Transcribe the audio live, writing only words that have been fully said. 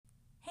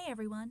Hey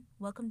everyone,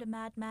 welcome to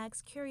Mad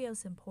Mag's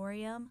Curios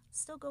Emporium.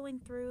 Still going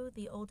through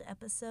the old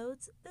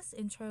episodes. This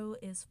intro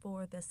is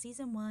for the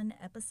Season 1,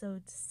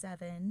 Episode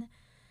 7,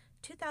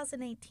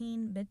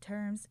 2018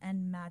 Midterms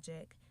and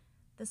Magic.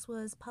 This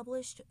was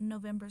published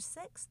November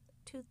 6th,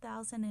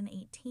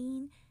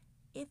 2018.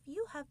 If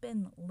you have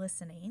been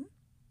listening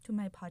to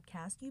my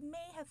podcast, you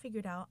may have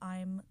figured out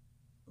I'm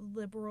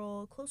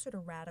liberal, closer to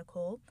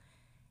radical.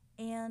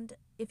 And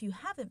if you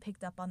haven't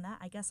picked up on that,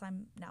 I guess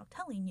I'm now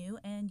telling you,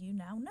 and you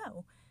now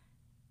know.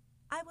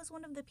 I was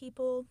one of the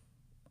people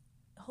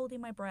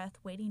holding my breath,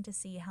 waiting to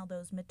see how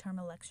those midterm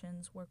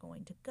elections were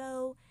going to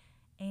go,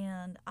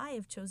 and I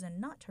have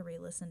chosen not to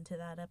re-listen to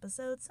that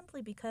episode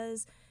simply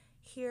because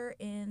here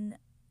in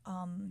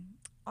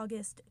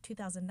August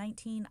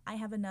 2019, I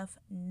have enough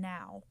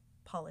now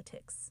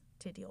politics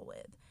to deal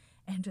with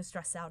and to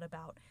stress out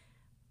about.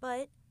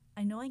 But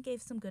I know I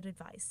gave some good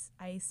advice.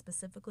 I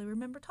specifically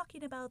remember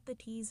talking about the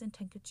teas and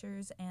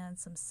tinctures and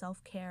some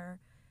self-care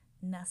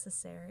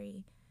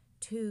necessary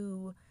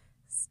to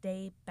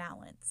stay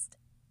balanced.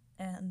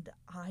 And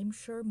I'm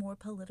sure more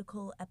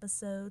political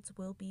episodes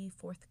will be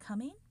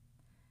forthcoming.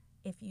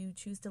 If you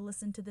choose to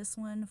listen to this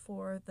one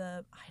for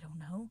the,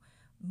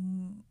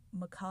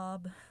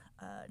 macabre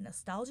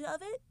nostalgia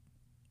of it,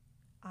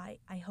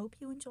 I hope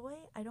you enjoy.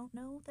 I don't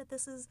know that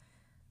this is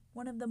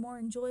one of the more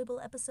enjoyable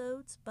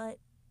episodes, but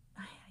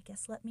I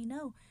guess let me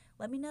know.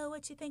 Let me know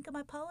what you think of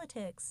my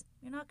politics.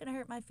 You're not going to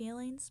hurt my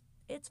feelings.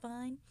 It's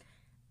fine.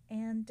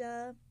 And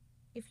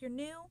if you're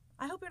new,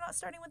 I hope you're not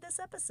starting with this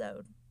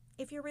episode.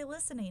 If you're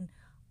re-listening,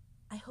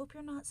 I hope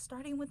you're not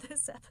starting with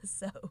this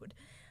episode.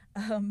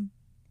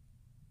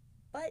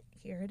 But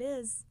here it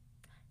is.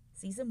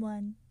 Season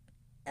 1,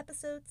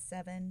 Episode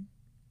 7,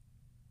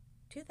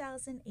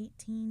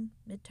 2018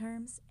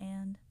 Midterms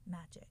and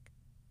Magic.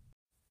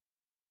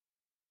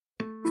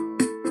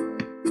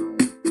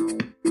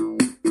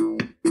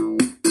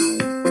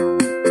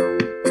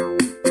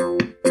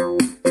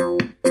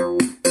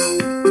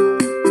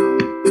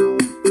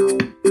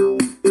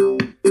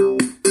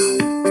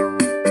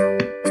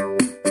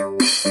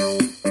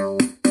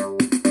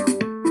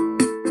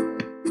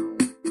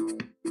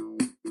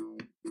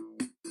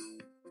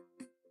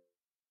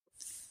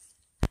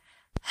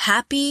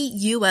 Happy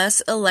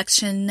U.S.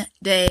 Election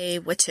Day,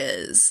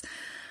 witches.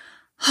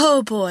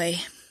 Oh boy.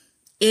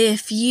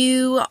 If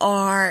you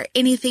are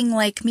anything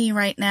like me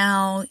right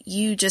now,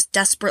 you just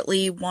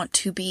desperately want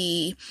to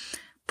be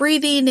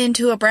breathing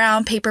into a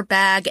brown paper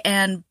bag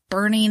and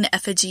burning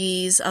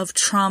effigies of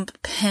Trump,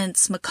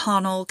 Pence,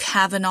 McConnell,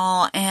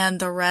 Kavanaugh, and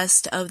the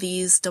rest of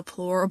these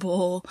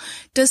deplorable,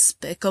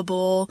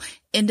 despicable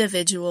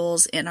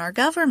individuals in our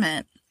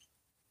government.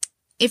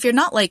 If you're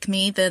not like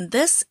me, then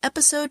this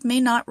episode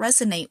may not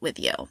resonate with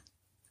you.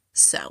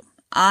 So,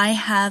 I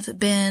have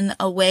been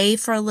away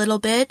for a little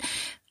bit.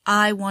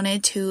 I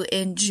wanted to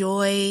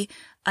enjoy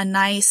a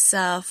nice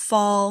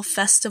fall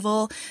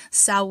festival,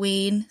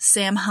 Samhain,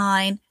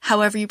 Samhain,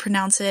 however you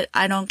pronounce it,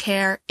 I don't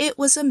care. It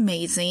was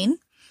amazing.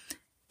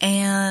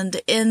 And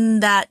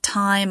in that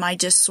time, I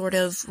just sort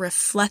of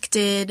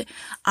reflected.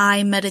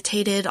 I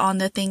meditated on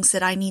the things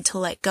that I need to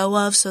let go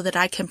of so that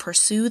I can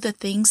pursue the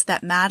things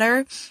that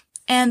matter.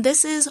 And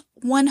this is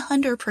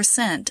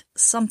 100%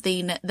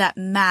 something that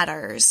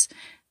matters.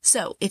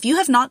 So if you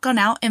have not gone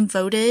out and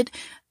voted,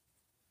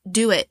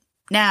 do it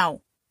now.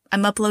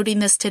 I'm uploading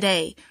this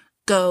today.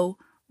 Go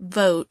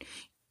vote.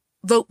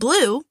 Vote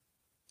blue.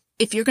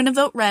 If you're going to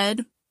vote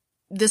red,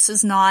 this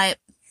is not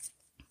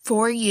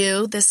for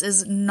you. This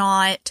is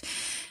not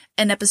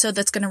an episode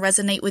that's going to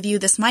resonate with you.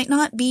 This might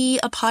not be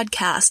a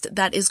podcast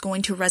that is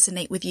going to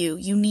resonate with you.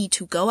 You need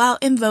to go out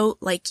and vote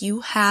like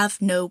you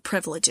have no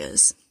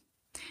privileges.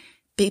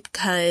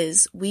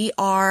 Because we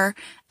are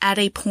at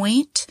a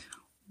point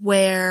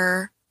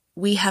where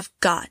we have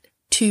got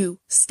to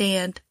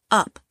stand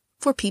up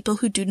for people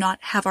who do not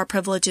have our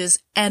privileges,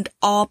 and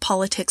all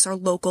politics are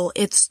local.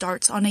 It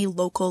starts on a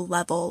local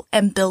level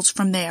and builds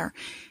from there.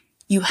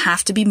 You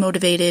have to be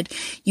motivated.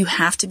 You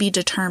have to be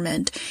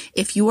determined.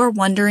 If you are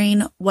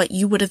wondering what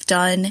you would have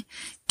done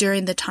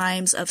during the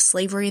times of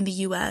slavery in the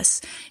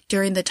U.S.,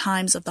 during the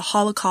times of the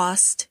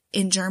Holocaust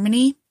in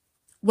Germany,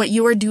 what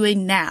you are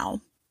doing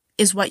now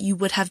is what you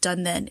would have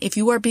done then. If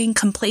you are being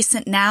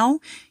complacent now,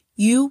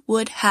 you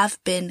would have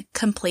been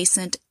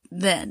complacent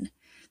then.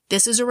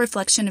 This is a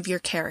reflection of your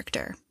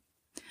character.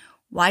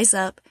 Wise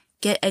up,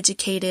 get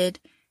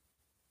educated,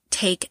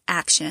 take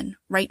action.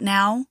 Right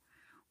now,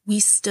 we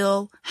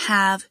still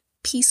have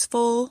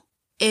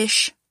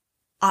peaceful-ish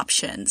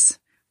options.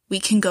 We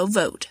can go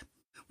vote.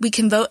 We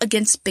can vote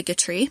against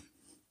bigotry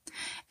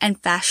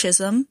and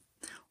fascism.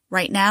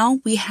 Right now,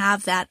 we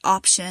have that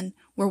option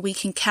where we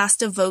can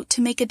cast a vote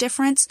to make a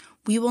difference.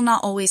 We will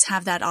not always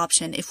have that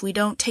option. If we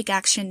don't take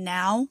action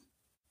now,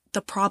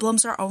 the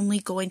problems are only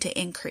going to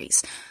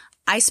increase.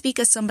 I speak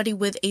as somebody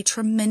with a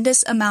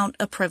tremendous amount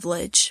of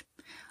privilege.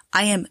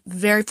 I am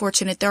very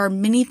fortunate. There are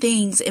many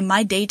things in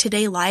my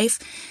day-to-day life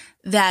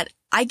that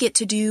I get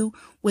to do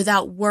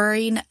without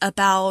worrying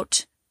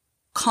about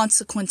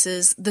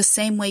consequences the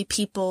same way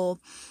people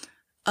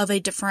of a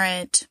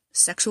different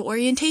sexual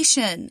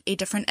orientation, a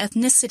different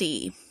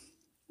ethnicity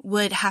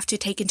would have to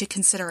take into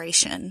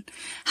consideration.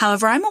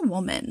 However, I'm a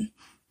woman,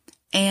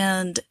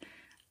 and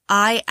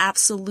I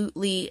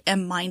absolutely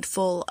am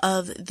mindful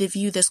of the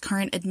view this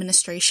current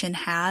administration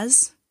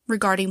has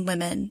regarding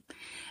women,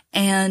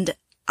 and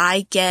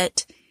I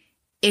get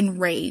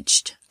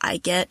enraged. I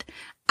get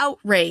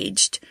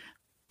outraged,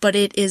 but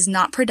it is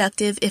not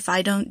productive if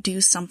I don't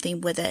do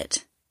something with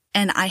it.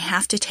 And I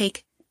have to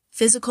take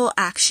physical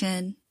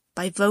action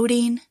by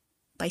voting,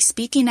 by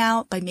speaking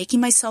out, by making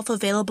myself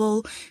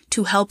available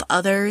to help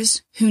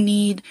others who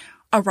need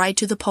a ride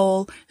to the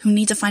poll, who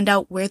need to find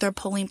out where their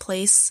polling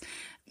place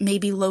may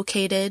be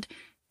located,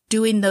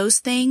 doing those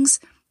things.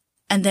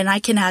 And then I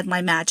can add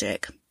my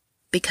magic,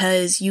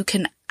 because you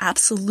can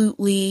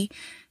absolutely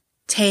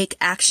take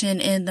action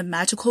in the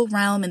magical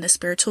realm and the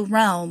spiritual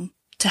realm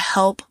to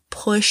help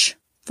push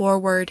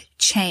forward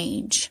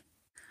change.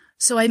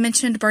 So I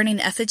mentioned burning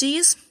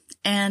effigies,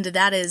 and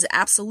that is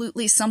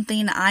absolutely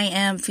something I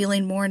am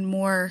feeling more and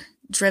more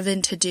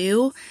driven to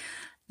do.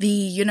 The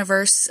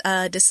universe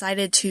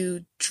decided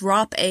to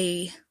drop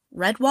a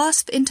red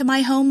wasp into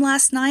my home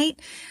last night.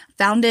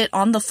 Found it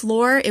on the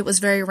floor. It was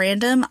very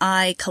random.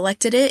 I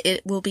collected it.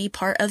 It will be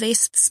part of a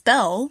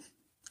spell.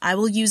 I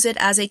will use it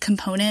as a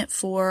component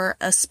for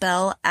a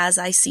spell as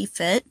I see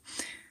fit.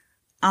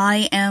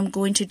 I am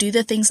going to do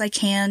the things I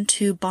can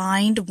to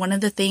bind. One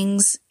of the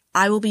things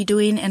I will be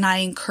doing, and I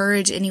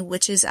encourage any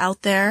witches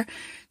out there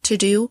to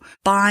do,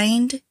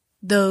 bind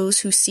those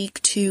who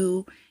seek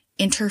to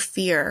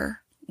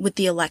interfere with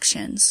the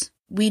elections.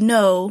 We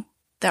know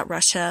that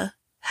Russia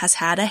has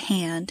had a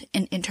hand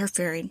in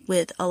interfering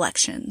with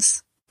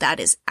elections. That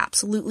is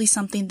absolutely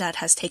something that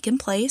has taken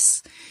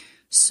place.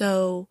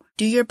 So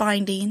do your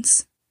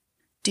bindings,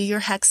 do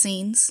your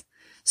hexings,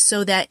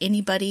 so that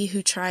anybody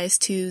who tries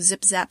to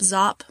zip zap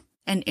zop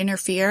and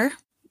interfere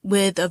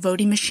with a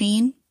voting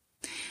machine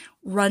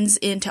runs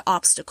into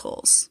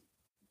obstacles.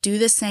 Do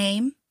the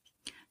same.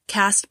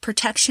 Cast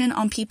protection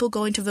on people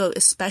going to vote,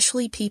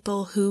 especially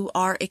people who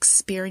are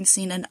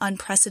experiencing an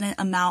unprecedented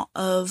amount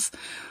of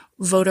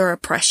voter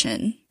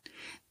oppression.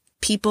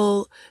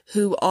 People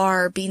who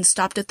are being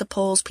stopped at the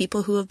polls,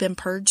 people who have been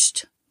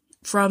purged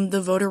from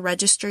the voter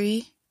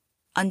registry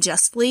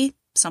unjustly,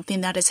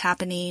 something that is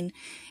happening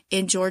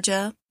in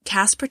Georgia.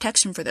 Cast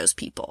protection for those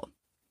people.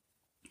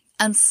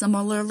 And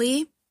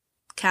similarly,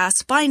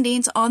 cast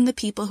bindings on the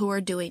people who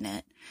are doing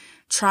it.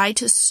 Try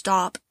to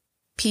stop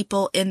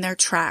people in their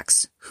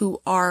tracks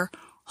who are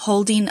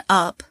holding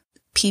up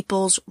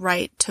people's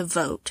right to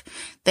vote.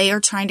 They are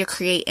trying to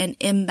create an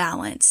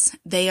imbalance.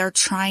 They are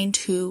trying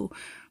to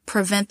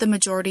prevent the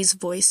majority's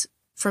voice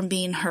from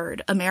being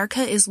heard.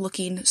 America is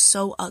looking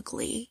so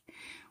ugly.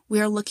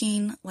 We are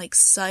looking like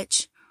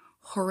such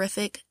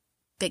horrific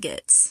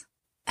bigots.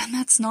 And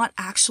that's not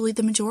actually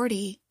the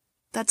majority.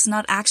 That's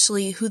not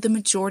actually who the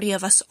majority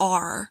of us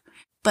are.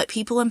 But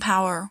people in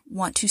power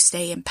want to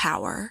stay in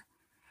power.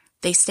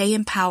 They stay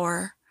in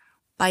power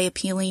by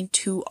appealing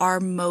to our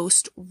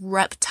most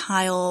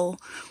reptile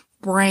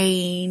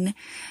brain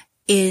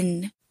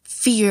in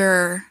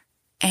fear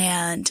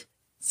and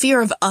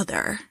fear of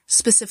other,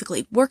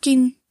 specifically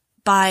working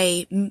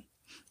by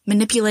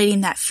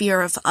manipulating that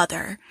fear of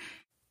other.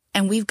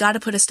 And we've got to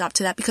put a stop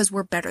to that, because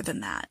we're better than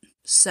that.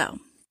 So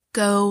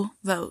go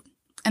vote.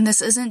 And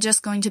this isn't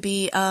just going to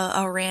be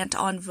a rant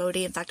on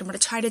voting. In fact, I'm going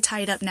to try to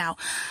tie it up now.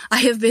 I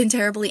have been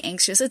terribly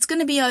anxious. It's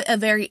going to be a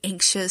very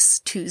anxious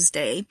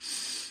Tuesday.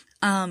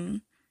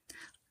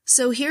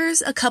 So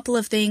here's a couple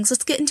of things.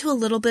 Let's get into a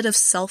little bit of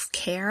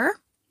self-care.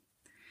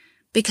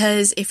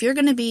 Because if you're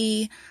going to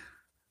be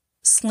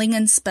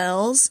slinging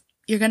spells,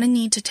 you're going to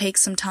need to take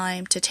some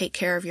time to take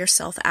care of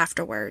yourself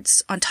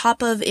afterwards. On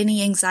top of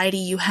any anxiety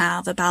you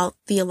have about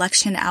the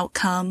election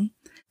outcome,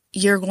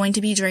 you're going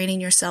to be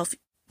draining yourself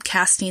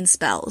casting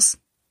spells.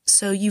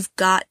 So you've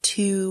got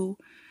to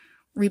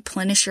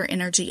replenish your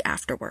energy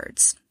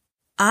afterwards.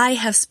 I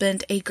have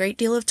spent a great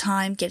deal of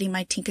time getting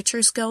my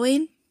tinctures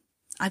going.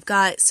 I've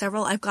got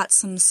several. I've got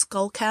some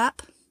skullcap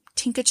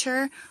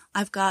tincture.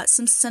 I've got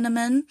some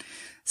cinnamon,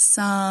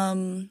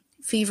 some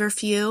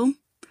feverfew.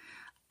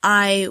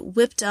 I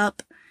whipped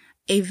up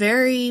a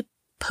very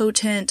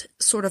potent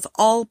sort of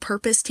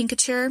all-purpose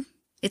tincture.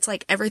 It's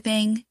like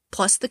everything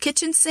plus the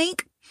kitchen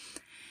sink.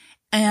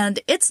 And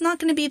it's not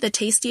going to be the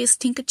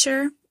tastiest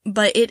tincture,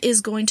 but it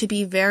is going to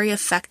be very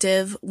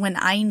effective when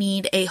I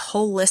need a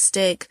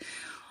holistic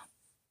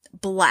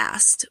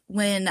blast.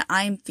 When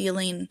I'm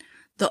feeling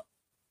the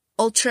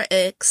ultra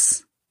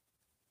icks,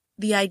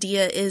 the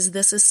idea is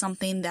this is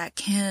something that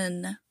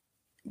can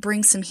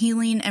bring some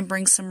healing and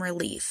bring some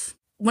relief.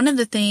 One of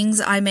the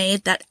things I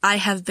made that I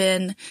have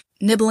been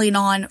nibbling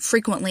on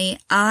frequently,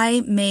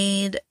 I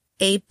made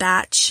a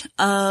batch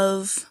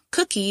of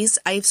cookies.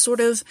 I've sort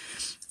of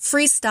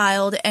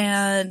freestyled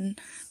and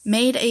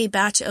made a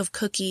batch of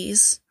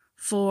cookies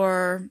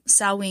for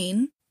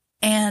Samhain,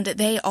 and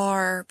they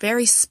are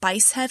very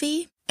spice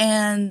heavy.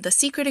 And the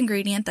secret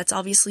ingredient, that's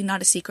obviously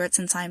not a secret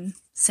since I'm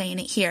saying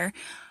it here,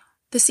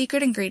 the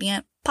secret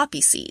ingredient,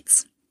 poppy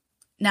seeds.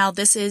 Now,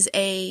 this is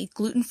a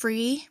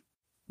gluten-free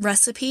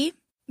recipe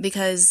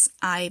because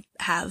I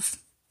have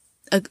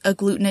a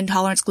gluten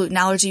intolerance, gluten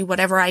allergy,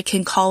 whatever I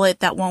can call it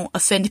that won't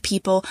offend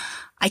people.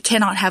 I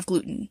cannot have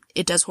gluten.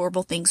 It does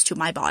horrible things to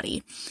my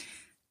body.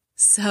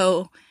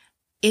 So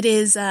it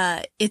is,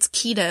 it's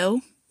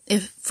keto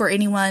for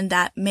anyone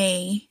that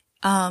may,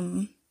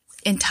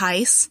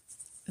 entice.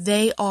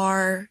 They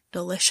are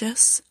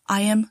delicious.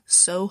 I am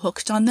so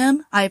hooked on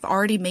them. I've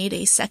already made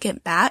a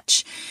second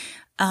batch.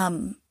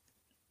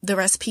 The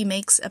recipe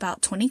makes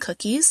about 20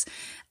 cookies,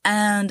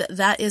 and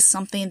that is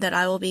something that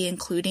I will be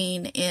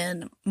including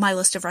in my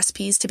list of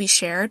recipes to be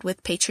shared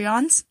with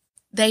Patreons.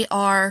 They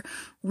are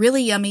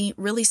really yummy,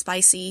 really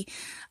spicy.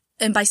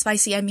 And by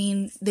spicy, I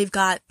mean they've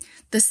got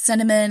the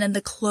cinnamon and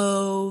the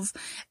clove.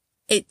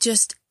 It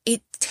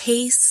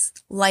tastes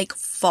like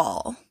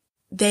fall.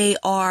 They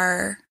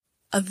are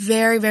a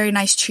very, very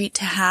nice treat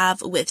to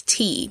have with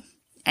tea.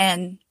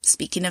 And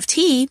speaking of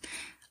tea,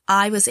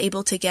 I was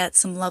able to get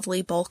some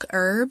lovely bulk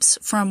herbs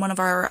from one of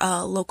our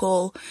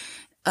local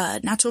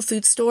natural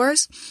food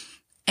stores.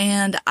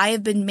 And I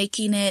have been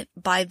making it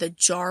by the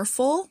jar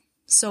full.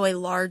 So a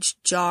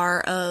large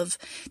jar of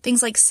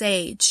things like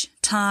sage,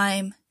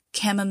 thyme,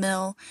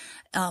 chamomile,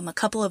 a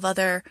couple of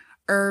other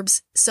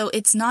herbs. So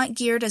it's not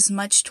geared as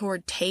much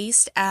toward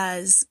taste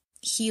as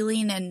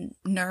healing and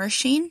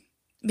nourishing,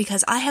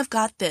 because I have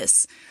got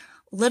this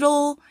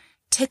little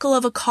tickle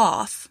of a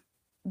cough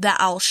that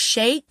I'll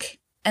shake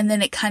and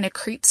then it kind of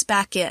creeps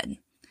back in.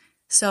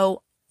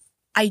 So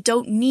I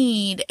don't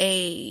need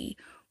a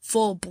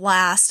full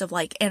blast of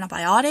like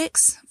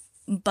antibiotics,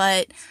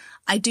 but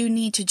I do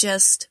need to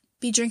just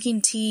be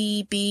drinking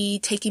tea, be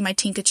taking my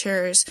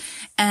tinctures,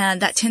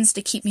 and that tends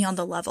to keep me on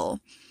the level.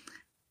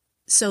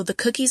 So the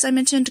cookies I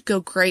mentioned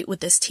go great with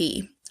this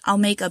tea. I'll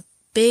make a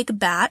big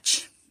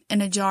batch in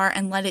a jar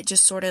and let it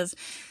just sort of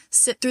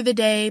sit through the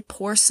day,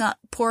 pour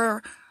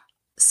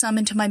some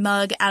into my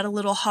mug, add a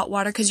little hot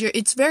water, because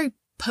it's very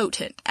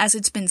potent. As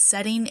it's been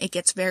setting, it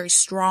gets very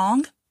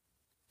strong.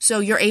 So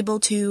you're able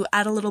to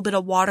add a little bit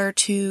of water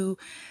to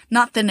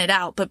not thin it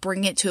out, but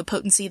bring it to a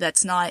potency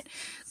that's not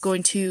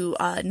going to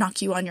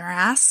knock you on your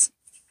ass.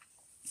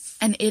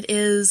 And it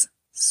is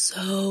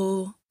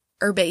so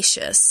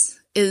herbaceous,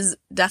 is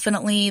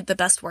definitely the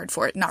best word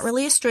for it. Not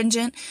really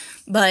astringent,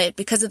 but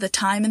because of the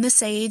thyme and the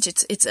sage,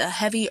 it's a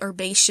heavy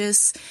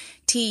herbaceous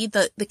tea.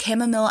 The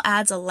chamomile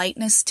adds a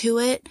lightness to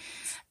it.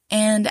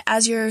 And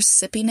as you're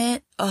sipping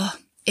it,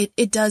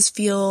 it does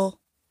feel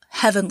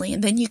heavenly.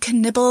 And then you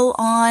can nibble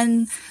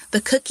on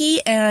the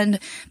cookie and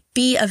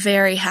be a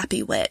very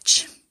happy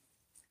witch.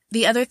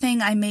 The other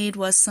thing I made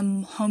was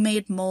some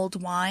homemade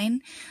mulled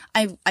wine.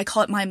 I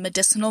call it my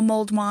medicinal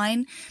mulled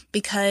wine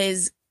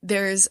because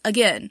there's,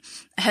 again,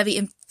 a heavy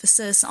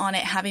emphasis on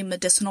it having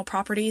medicinal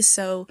properties.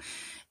 So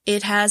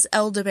it has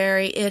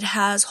elderberry, it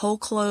has whole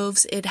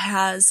cloves, it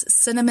has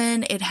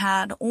cinnamon, it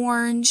had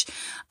orange,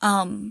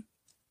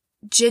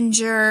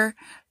 ginger,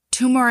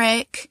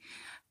 turmeric,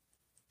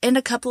 and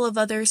a couple of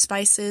other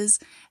spices,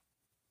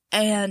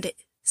 and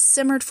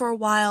simmered for a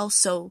while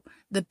so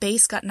the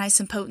base got nice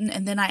and potent,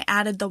 and then I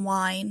added the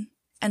wine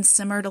and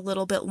simmered a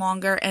little bit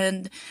longer,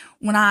 and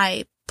when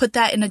I put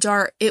that in a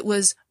jar, it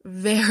was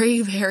very,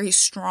 very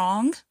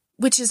strong,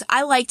 which is,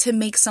 I like to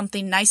make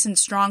something nice and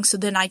strong so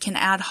then I can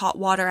add hot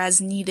water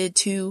as needed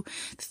to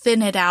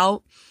thin it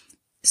out.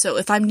 So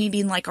if I'm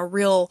needing like a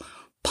real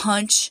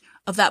punch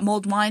of that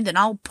mulled wine, then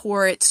I'll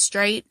pour it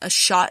straight, a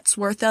shot's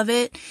worth of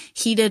it,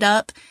 heat it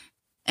up,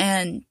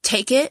 and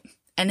take it,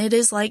 and it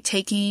is like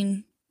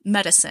taking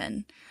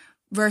medicine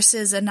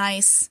versus a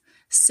nice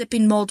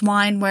sipping mulled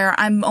wine where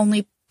I'm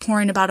only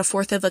pouring about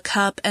 1/4 of a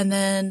cup and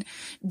then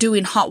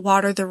doing hot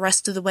water the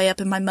rest of the way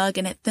up in my mug,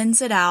 and it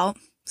thins it out.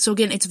 So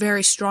again, it's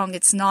very strong.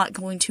 It's not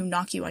going to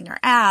knock you on your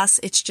ass.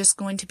 It's just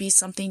going to be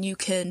something you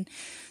can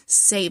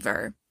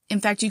savor.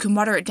 In fact, you can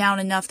water it down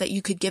enough that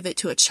you could give it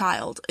to a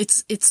child.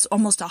 It's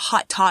almost a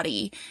hot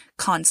toddy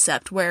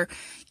concept where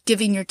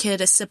giving your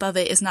kid a sip of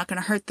it is not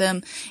going to hurt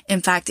them.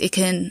 In fact, it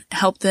can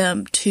help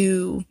them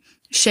to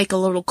shake a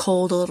little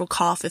cold, a little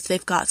cough if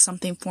they've got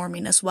something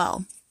forming as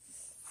well.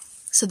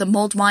 So the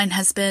mulled wine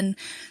has been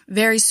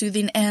very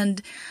soothing,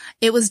 and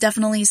it was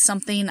definitely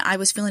something I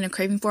was feeling a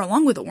craving for,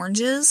 along with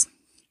oranges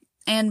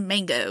and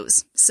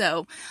mangoes.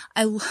 So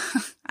I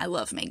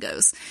love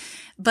mangoes,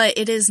 but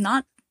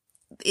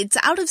it's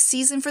out of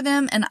season for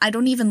them, and I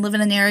don't even live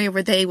in an area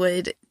where they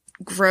would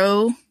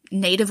grow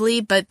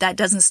natively, but that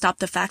doesn't stop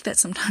the fact that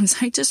sometimes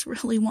I just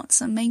really want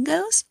some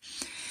mangoes.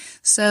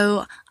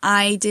 So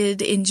I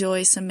did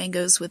enjoy some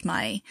mangoes with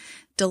my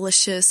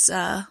delicious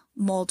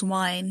mulled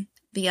wine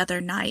the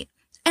other night,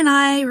 and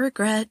I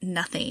regret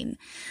nothing.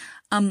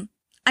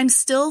 I'm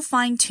still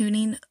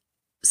fine-tuning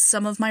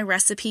some of my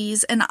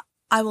recipes, and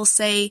I will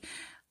say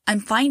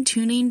I'm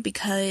fine-tuning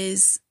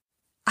because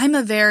I'm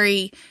a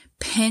very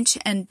pinch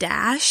and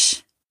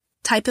dash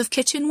type of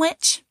kitchen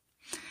witch.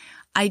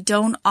 I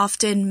don't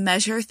often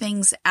measure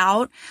things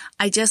out.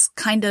 I just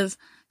kind of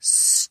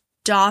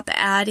stop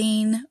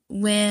adding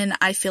when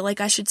I feel like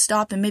I should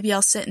stop, and maybe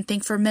I'll sit and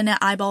think for a minute,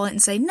 eyeball it,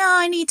 and say, no,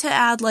 I need to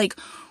add like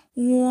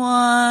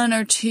 1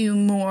 or 2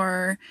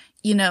 more,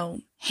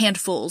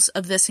 handfuls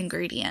of this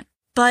ingredient.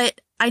 But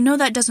I know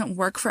that doesn't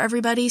work for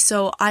everybody,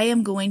 so I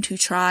am going to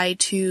try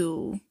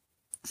to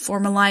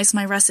formalize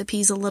my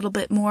recipes a little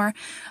bit more.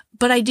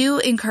 But I do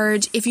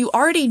encourage, if you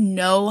already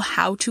know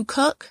how to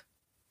cook,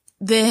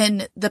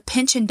 then the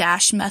pinch and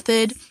dash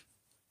method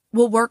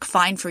will work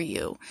fine for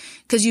you,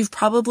 because you've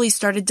probably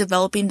started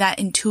developing that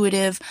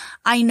intuitive,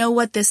 I know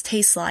what this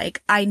tastes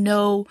like. I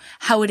know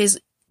how it is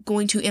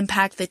going to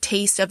impact the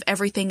taste of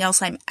everything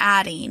else I'm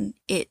adding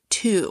it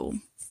to.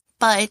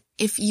 But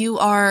if you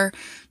are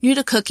new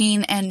to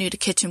cooking and new to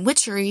kitchen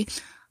witchery,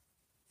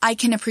 I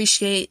can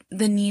appreciate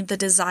the need, the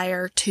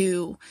desire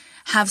to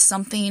have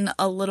something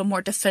a little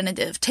more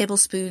definitive,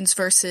 tablespoons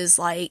versus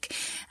like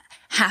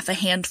half a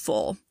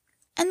handful.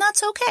 And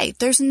that's okay.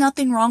 There's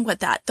nothing wrong with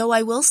that. Though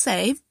I will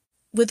say,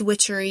 with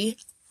witchery,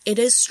 it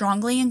is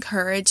strongly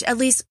encouraged, at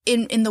least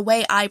in the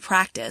way I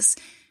practice,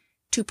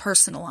 to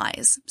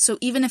personalize. So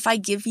even if I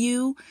give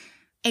you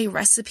a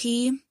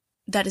recipe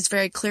that is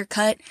very clear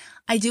cut,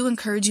 I do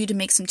encourage you to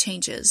make some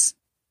changes.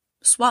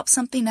 Swap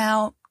something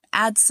out,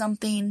 add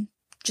something,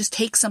 just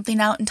take something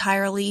out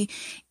entirely,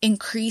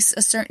 increase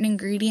a certain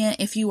ingredient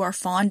if you are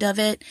fond of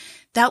it.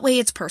 That way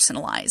it's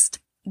personalized.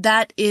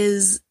 That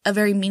is a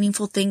very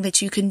meaningful thing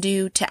that you can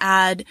do to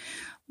add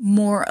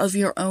more of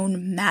your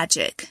own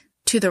magic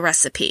to the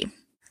recipe.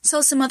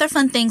 So some other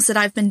fun things that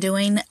I've been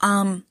doing,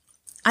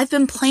 I've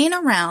been playing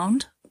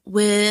around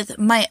with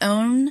my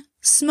own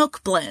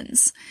smoke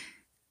blends.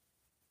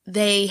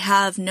 They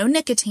have no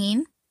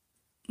nicotine,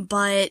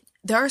 but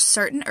there are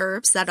certain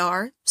herbs that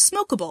are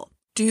smokable.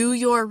 Do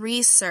your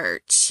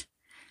research.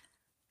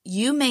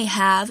 You may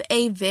have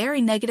a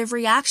very negative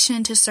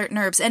reaction to certain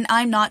herbs, and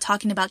I'm not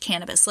talking about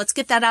cannabis. Let's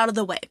get that out of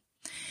the way.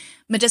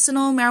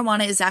 Medicinal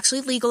marijuana is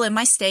actually legal in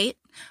my state.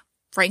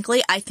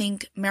 Frankly, I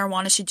think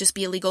marijuana should just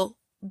be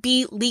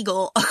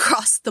legal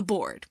across the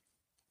board.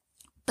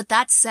 But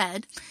that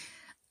said,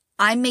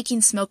 I'm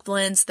making smoke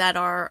blends that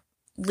are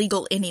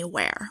legal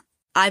anywhere.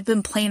 I've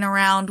been playing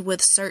around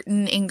with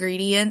certain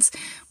ingredients.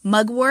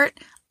 Mugwort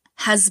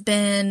has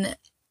been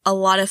a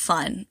lot of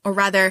fun, or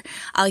rather,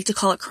 I like to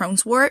call it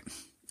Crohn's wort.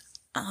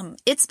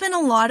 It's been a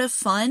lot of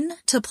fun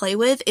to play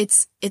with.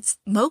 It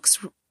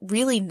smokes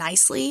really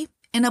nicely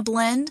in a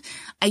blend.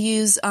 I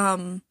use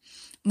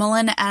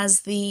mullein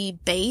as the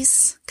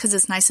base because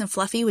it's nice and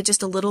fluffy with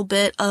just a little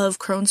bit of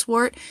Crohn's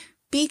wort.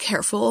 Be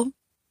careful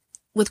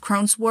with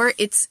Crohn's wort.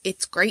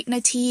 It's great in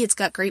a tea. It's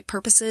got great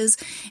purposes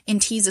in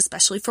teas,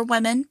 especially for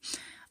women.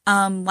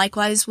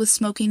 Likewise with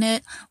smoking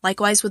it.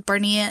 Likewise with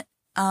burning it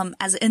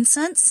as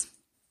incense.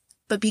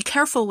 But be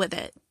careful with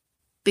it,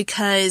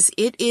 because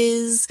it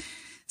is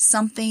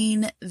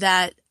something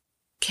that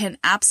can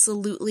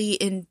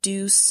absolutely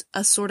induce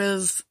a sort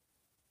of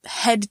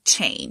head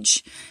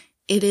change.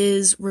 It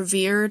is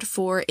revered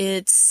for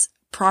its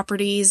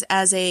properties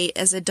as a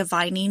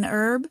divining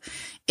herb.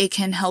 It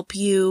can help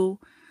you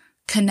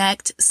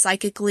connect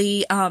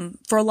psychically.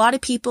 For a lot of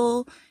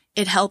people,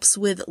 it helps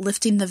with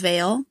lifting the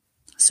veil.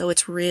 So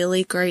it's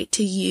really great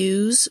to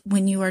use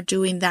when you are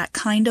doing that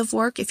kind of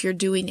work. If you're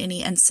doing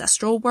any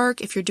ancestral work,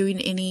 if you're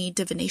doing any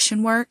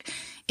divination work,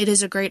 it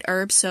is a great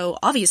herb. So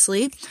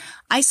obviously,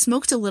 I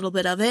smoked a little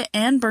bit of it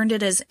and burned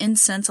it as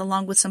incense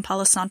along with some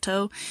Palo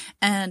Santo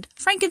and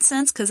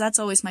frankincense, because that's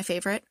always my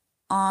favorite,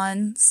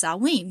 on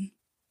Samhain.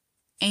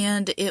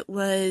 And it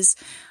was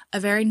a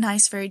very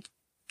nice, very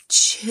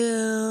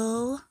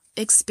chill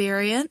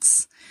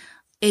experience.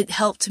 It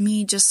helped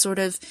me just sort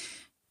of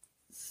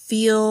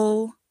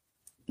feel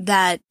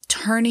that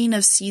turning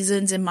of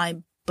seasons in my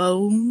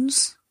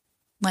bones.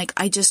 Like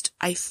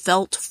I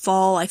felt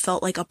fall. I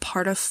felt like a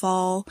part of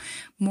fall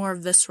more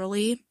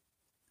viscerally,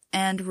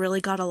 and really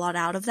got a lot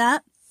out of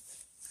that.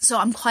 So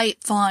I'm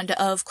quite fond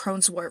of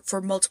Crohn's wort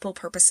for multiple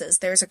purposes.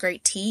 There's a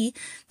great tea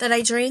that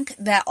I drink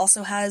that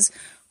also has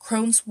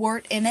Crohn's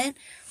wort in it,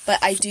 but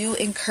I do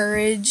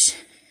encourage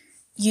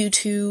you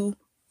to,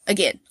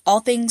 again,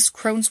 all things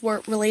Crohn's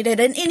wort related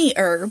and any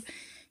herb,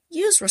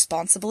 use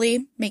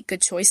responsibly, make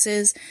good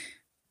choices.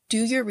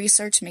 Do your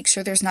research, make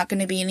sure there's not going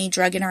to be any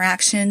drug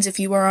interactions if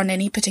you are on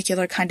any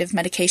particular kind of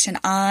medication.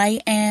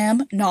 I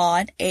am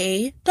not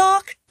a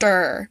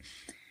doctor.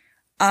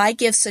 I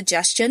give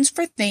suggestions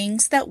for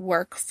things that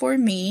work for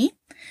me,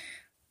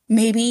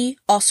 maybe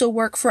also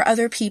work for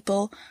other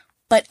people,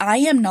 but I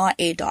am not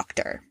a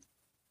doctor.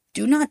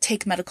 Do not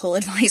take medical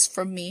advice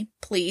from me,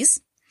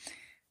 please.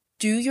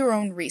 Do your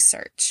own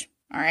research,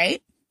 all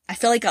right? I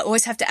feel like I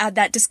always have to add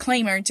that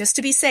disclaimer just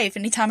to be safe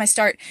anytime I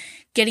start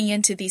getting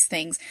into these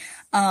things.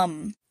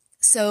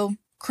 So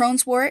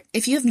Crohn's wort,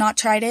 if you have not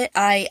tried it,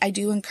 I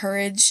do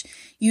encourage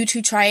you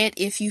to try it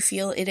if you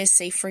feel it is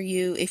safe for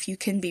you, if you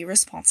can be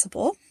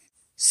responsible.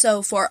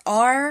 So for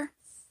our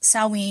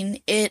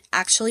Samhain, it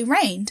actually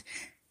rained,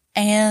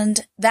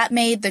 and that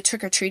made the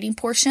trick-or-treating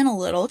portion a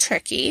little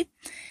tricky,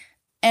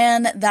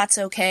 and that's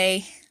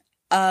okay.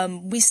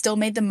 We still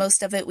made the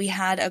most of it. We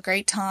had a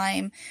great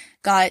time,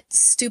 got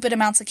stupid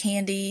amounts of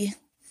candy.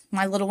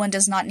 My little one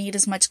does not need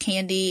as much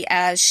candy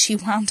as she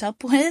wound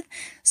up with,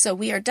 so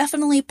we are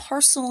definitely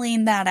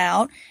parceling that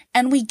out,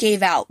 and we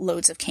gave out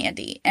loads of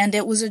candy, and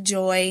it was a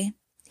joy.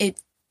 It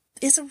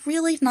is a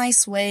really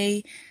nice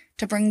way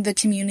to bring the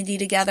community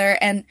together,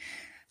 and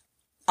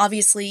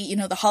obviously, you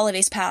know, the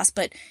holidays pass,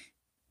 but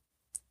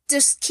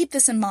just keep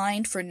this in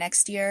mind for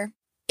next year.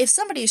 If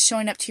somebody is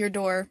showing up to your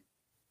door,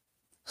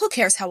 who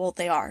cares how old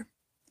they are?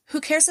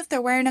 Who cares if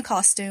they're wearing a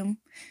costume?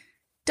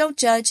 Don't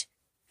judge.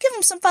 Give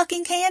them some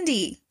fucking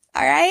candy.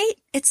 All right?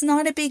 It's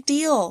not a big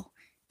deal.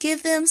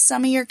 Give them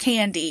some of your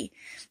candy,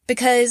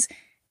 because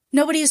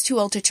nobody is too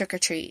old to trick or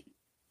treat.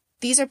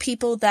 These are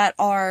people that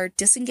are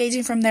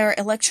disengaging from their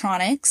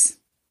electronics,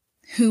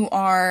 who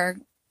are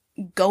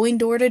going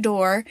door to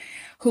door,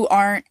 who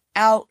aren't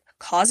out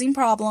causing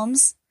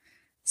problems.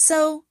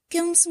 So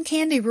give them some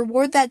candy.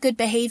 Reward that good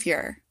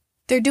behavior.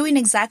 They're doing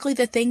exactly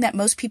the thing that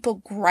most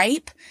people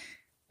gripe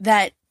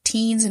that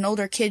teens and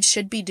older kids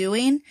should be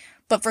doing,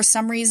 but for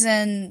some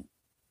reason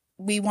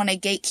we want to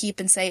gatekeep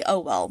and say, oh,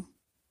 well,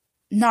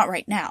 not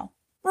right now.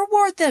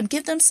 Reward them.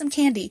 Give them some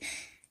candy.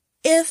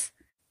 If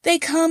they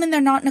come and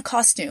they're not in a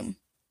costume,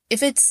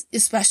 if it's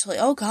especially,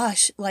 oh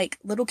gosh, like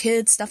little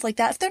kids, stuff like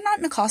that, if they're not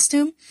in a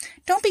costume,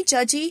 don't be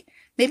judgy.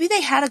 Maybe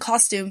they had a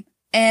costume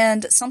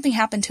and something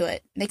happened to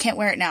it. They can't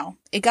wear it now.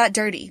 It got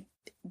dirty.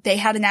 They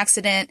had an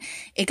accident.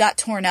 It got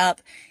torn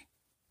up.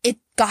 It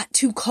got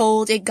too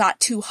cold. It got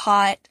too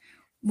hot.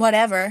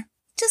 Whatever.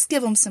 Just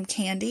give them some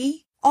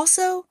candy.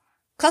 Also,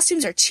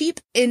 costumes are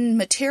cheap in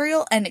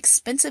material and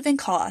expensive in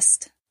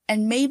cost.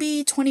 And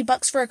maybe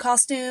 $20 for a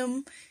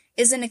costume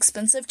isn't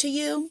expensive to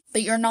you,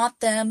 but you're not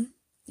them.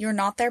 You're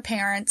not their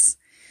parents.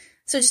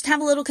 So just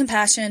have a little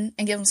compassion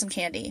and give them some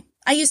candy.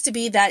 I used to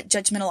be that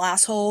judgmental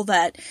asshole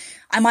that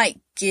I might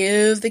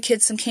give the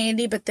kids some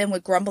candy, but then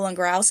would grumble and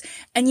grouse.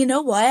 And you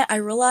know what? I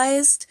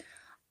realized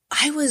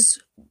I was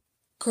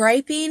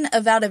griping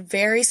about a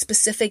very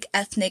specific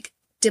ethnic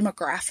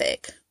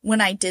demographic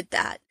when I did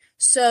that.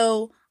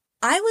 So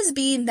I was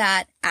being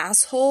that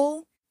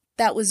asshole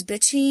that was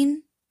bitching,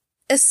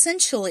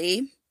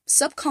 essentially,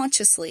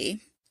 subconsciously,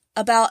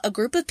 about a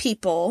group of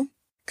people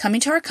coming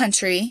to our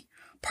country,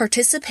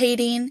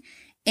 participating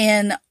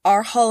in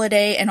our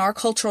holiday and our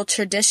cultural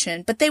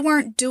tradition, but they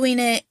weren't doing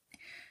it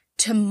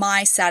to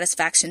my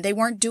satisfaction. They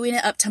weren't doing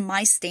it up to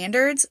my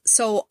standards,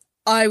 so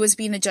I was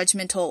being a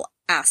judgmental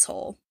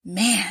asshole.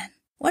 Man,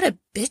 what a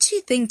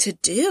bitchy thing to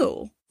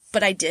do.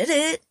 But I did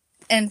it,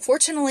 and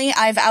fortunately,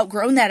 I've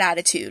outgrown that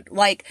attitude.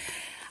 Like,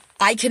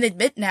 I can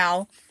admit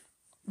now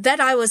that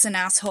I was an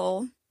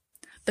asshole,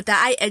 but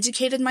that I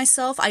educated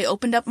myself, I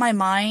opened up my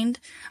mind,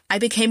 I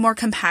became more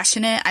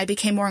compassionate, I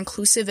became more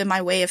inclusive in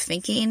my way of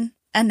thinking,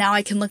 and now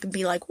I can look and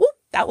be like, whoop,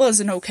 that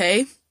wasn't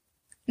okay.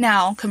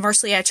 Now,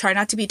 conversely, I try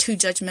not to be too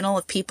judgmental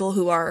of people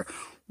who are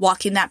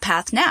walking that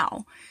path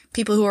now,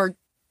 people who are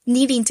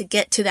needing to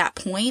get to that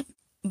point,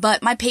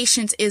 but my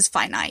patience is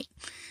finite.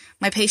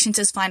 My patience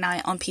is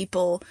finite on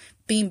people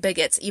being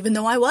bigots, even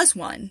though I was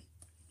one.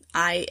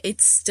 I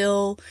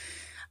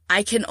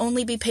can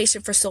only be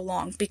patient for so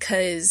long,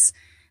 because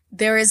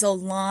there is a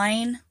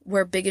line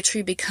where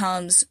bigotry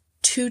becomes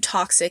too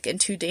toxic and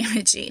too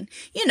damaging.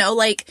 You know,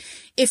 like,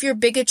 if your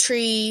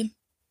bigotry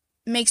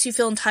makes you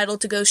feel entitled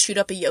to go shoot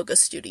up a yoga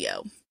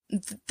studio,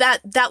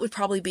 that would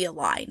probably be a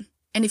line.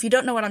 And if you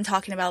don't know what I'm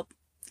talking about,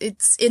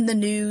 it's in the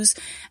news,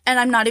 and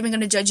I'm not even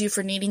going to judge you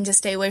for needing to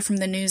stay away from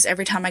the news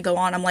every time I go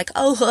on. I'm like,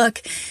 oh,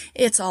 look,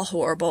 it's all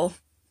horrible.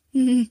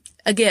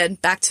 Again,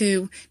 back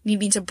to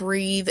needing to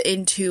breathe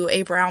into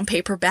a brown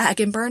paper bag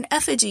and burn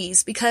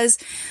effigies, because,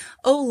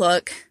 oh,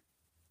 look,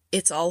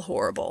 it's all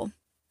horrible.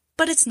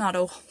 But it's not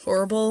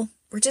horrible.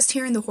 We're just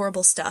hearing the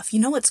horrible stuff. You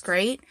know what's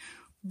great?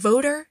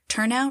 Voter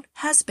turnout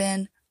has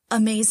been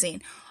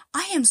amazing.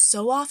 I am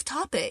so off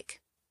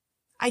topic.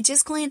 I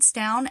just glanced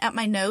down at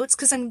my notes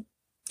because I'm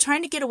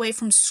trying to get away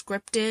from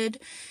scripted.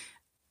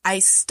 I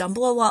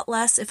stumble a lot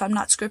less if I'm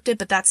not scripted,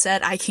 but that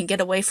said, I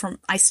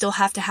still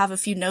have to have a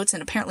few notes,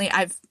 and apparently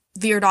I've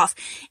veered off.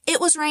 It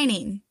was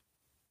raining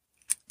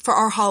for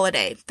our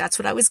holiday. That's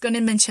what I was going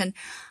to mention.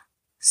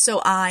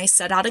 So I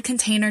set out a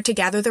container to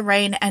gather the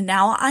rain, and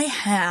now I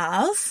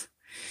have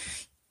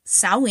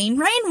Samhain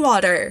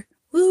rainwater.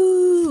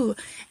 Woo!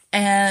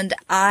 And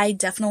I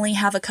definitely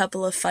have a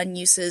couple of fun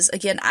uses.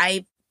 Again,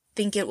 I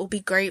think it will be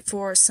great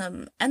for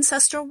some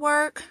ancestral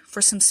work,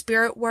 for some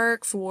spirit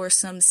work, for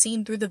some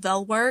seen through the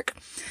veil work.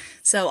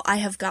 So I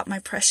have got my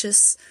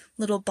precious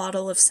little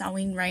bottle of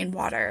Samhain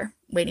rainwater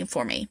waiting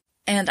for me,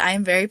 and I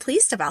am very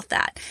pleased about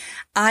that.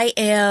 I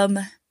am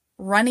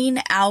running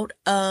out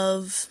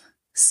of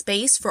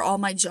space for all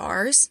my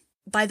jars.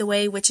 By the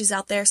way, witches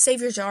out there,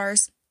 save your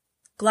jars.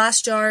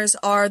 Glass jars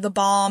are the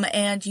bomb,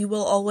 and you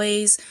will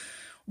always...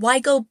 Why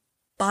go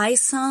buy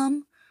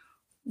some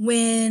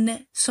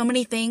when so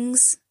many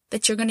things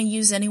that you're going to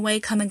use anyway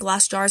come in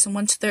glass jars, and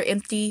once they're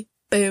empty,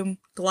 boom,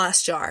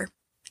 glass jar.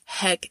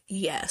 Heck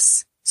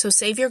yes. So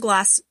save your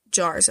glass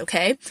jars,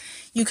 okay?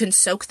 You can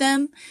soak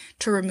them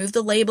to remove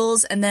the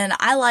labels, and then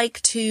I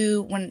like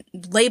to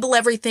label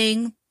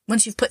everything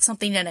once you've put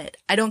something in it.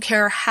 I don't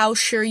care how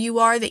sure you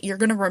are that you're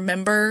going to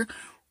remember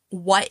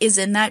what is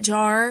in that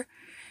jar,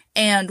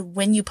 and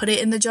when you put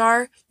it in the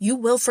jar, you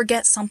will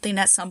forget something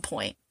at some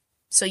point.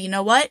 So you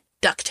know what?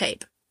 Duct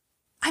tape.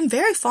 I'm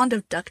very fond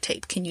of duct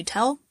tape, can you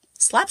tell?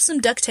 Slap some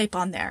duct tape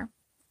on there.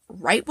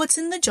 Write what's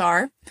in the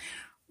jar.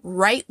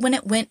 Write when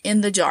it went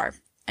in the jar.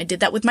 I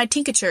did that with my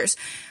tinctures.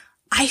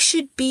 I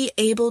should be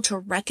able to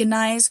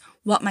recognize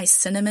what my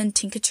cinnamon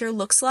tincture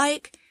looks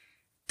like.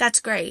 That's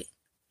great.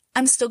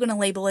 I'm still going to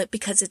label it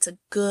because it's a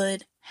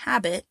good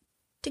habit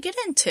to get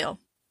into.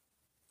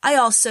 I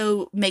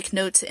also make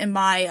notes in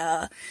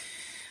my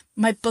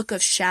my book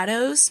of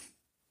shadows.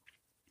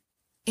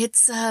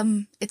 It's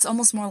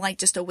almost more like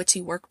just a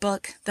witchy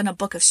workbook than a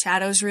book of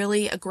shadows,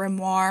 really, a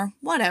grimoire,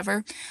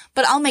 whatever.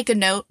 But I'll make a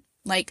note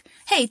like,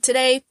 hey,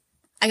 today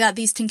I got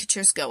these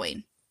tinctures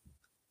going.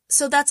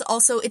 So that's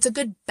also, it's a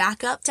good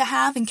backup to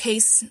have in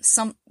case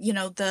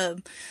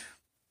the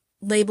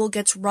label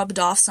gets rubbed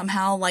off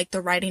somehow, like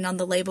the writing on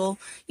the label.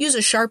 Use a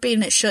Sharpie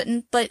and it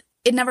shouldn't, but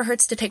it never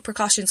hurts to take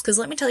precautions, because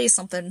let me tell you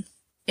something.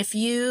 If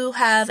you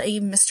have a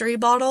mystery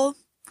bottle,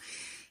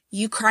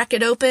 you crack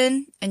it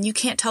open and you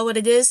can't tell what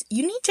it is,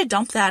 you need to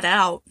dump that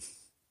out.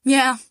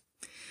 Yeah.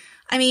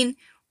 I mean,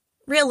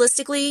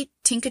 realistically,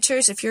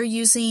 tinctures, if you're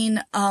using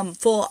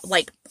full,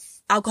 like,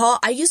 alcohol,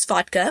 I use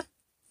vodka.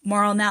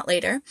 More on that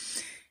later.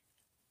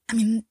 I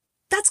mean,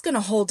 that's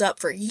gonna hold up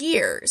for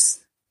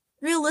years.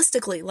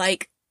 Realistically,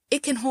 like,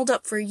 it can hold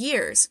up for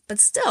years. But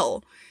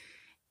still,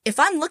 if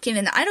I'm looking,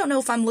 and I don't know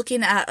if I'm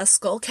looking at a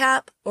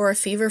skullcap or a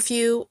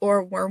feverfew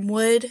or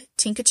wormwood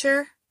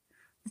tincture,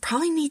 I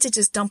probably need to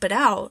just dump it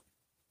out,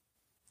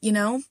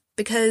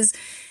 because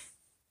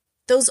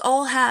those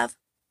all have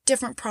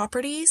different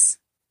properties,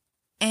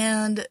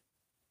 and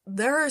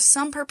there are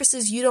some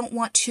purposes you don't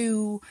want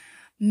to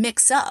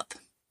mix up.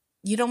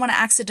 You don't want to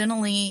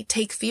accidentally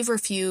take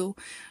feverfew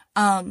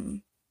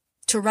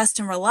to rest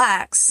and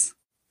relax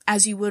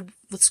as you would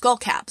with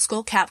skullcap.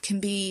 Skullcap can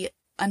be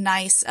a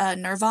nice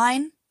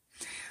nervine,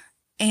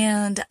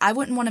 and I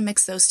wouldn't want to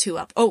mix those two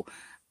up. Oh,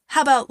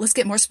 how about, let's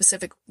get more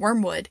specific,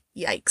 wormwood.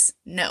 Yikes.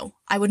 No,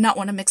 I would not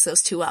want to mix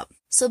those two up.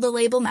 So the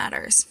label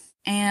matters.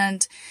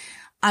 And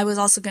I was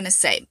also going to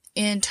say,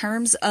 in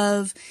terms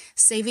of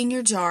saving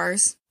your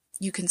jars,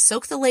 you can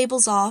soak the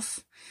labels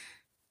off.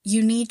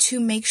 You need to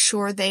make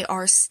sure they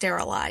are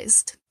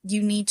sterilized.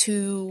 You need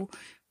to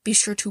be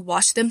sure to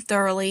wash them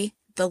thoroughly,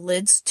 the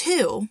lids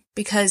too,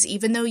 because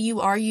even though you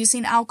are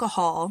using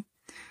alcohol,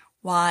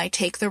 why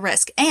take the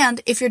risk? And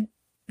if you're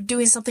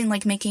doing something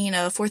like making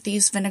a Four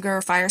Thieves vinegar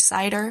or fire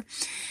cider,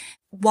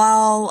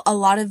 while a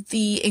lot of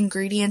the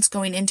ingredients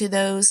going into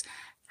those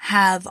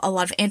have a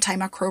lot of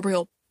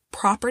antimicrobial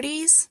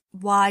properties,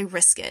 why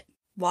risk it?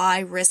 Why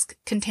risk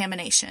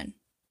contamination?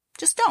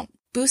 Just don't.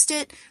 Boost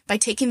it by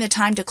taking the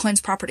time to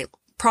cleanse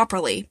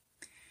properly.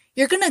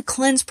 You're going to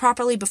cleanse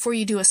properly before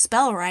you do a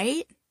spell,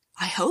 right?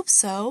 I hope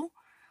so.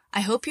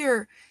 I hope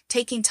you're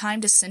taking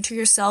time to center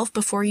yourself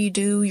before you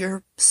do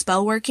your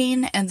spell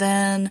working, and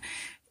then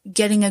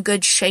getting a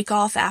good shake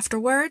off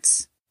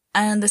afterwards.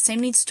 And the same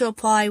needs to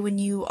apply when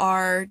you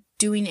are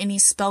doing any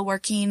spell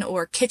working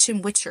or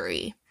kitchen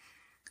witchery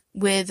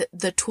with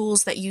the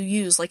tools that you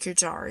use, like your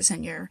jars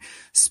and your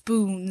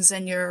spoons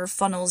and your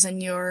funnels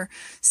and your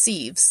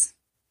sieves.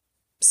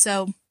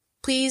 So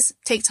please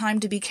take time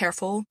to be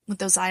careful with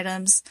those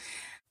items.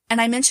 And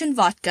I mentioned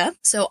vodka.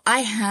 So I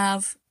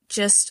have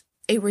just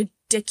a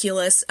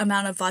ridiculous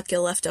amount of vodka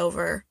left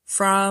over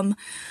from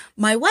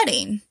my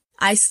wedding.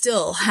 I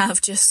still have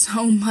just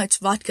so much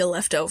vodka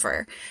left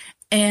over.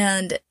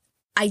 And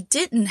I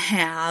didn't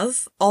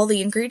have all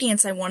the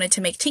ingredients I wanted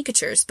to make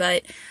tinctures,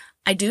 but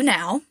I do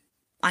now.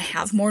 I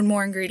have more and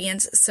more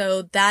ingredients.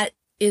 So that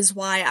is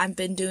why I've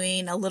been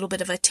doing a little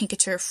bit of a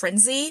tincture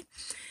frenzy.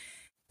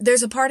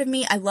 There's a part of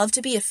me, I love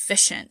to be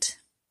efficient.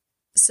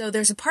 So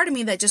there's a part of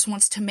me that just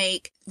wants to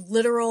make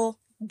literal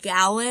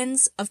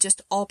gallons of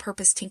just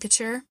all-purpose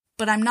tincture,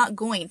 but I'm not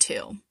going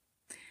to.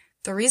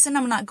 The reason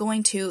I'm not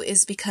going to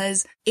is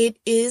because it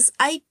is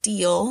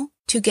ideal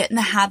to get in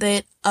the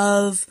habit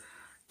of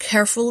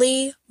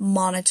carefully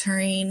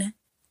monitoring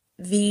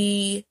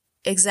the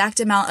exact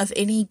amount of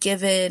any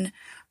given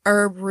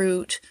herb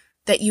root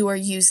that you are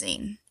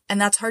using. And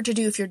that's hard to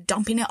do if you're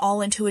dumping it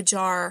all into a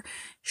jar,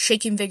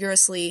 shaking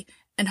vigorously,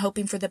 and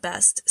hoping for the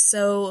best.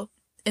 So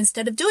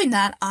instead of doing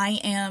that, I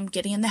am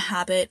getting in the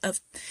habit of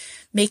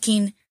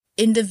making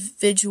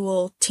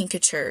individual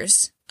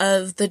tinctures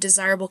of the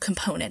desirable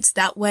components.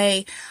 That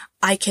way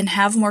I can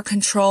have more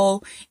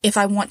control. If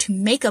I want to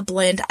make a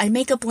blend, I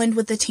make a blend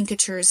with the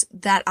tinctures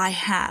that I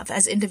have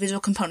as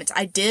individual components.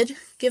 I did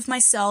give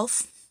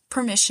myself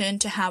permission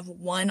to have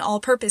one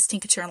all-purpose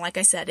tincture, and like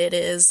I said, it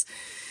is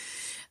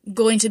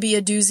going to be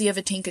a doozy of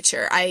a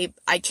tincture. I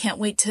can't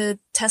wait to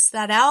test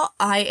that out.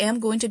 I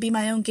am going to be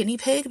my own guinea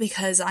pig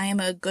because I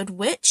am a good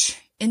witch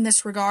in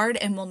this regard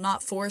and will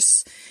not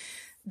force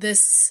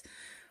this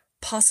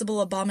possible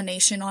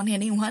abomination on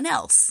anyone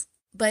else.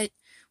 But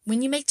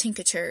when you make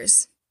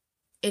tinctures,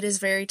 it is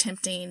very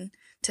tempting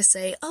to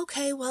say,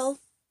 okay, well,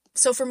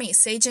 so for me,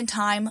 sage and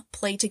thyme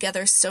play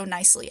together so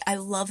nicely. I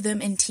love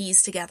them in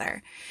teas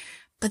together.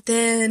 But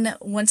then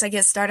once I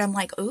get started, I'm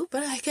like, oh,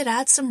 but I could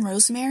add some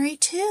rosemary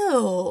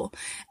too.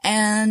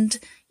 And,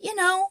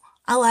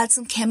 I'll add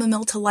some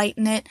chamomile to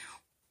lighten it.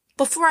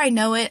 Before I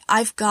know it,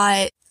 I've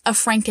got a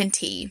Franken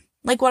tea,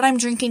 like what I'm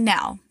drinking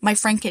now, my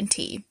Franken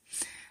tea.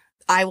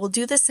 I will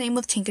do the same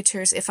with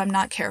tinctures if I'm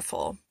not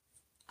careful.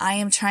 I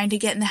am trying to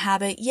get in the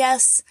habit.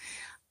 Yes,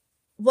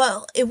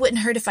 well, it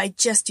wouldn't hurt if I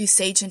just do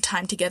sage and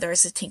thyme together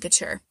as a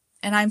tincture.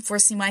 And I'm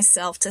forcing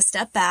myself to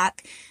step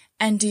back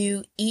and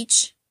do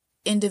each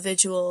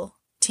individual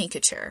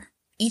tincture,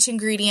 each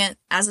ingredient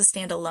as a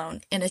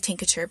standalone in a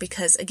tincture,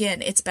 because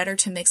again, it's better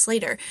to mix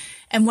later.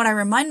 And what I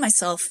remind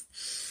myself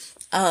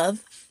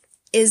of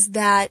is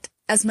that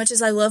as much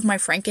as I love my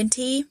Franken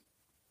tea,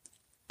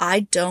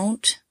 I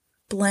don't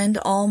blend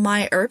all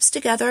my herbs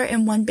together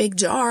in one big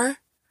jar.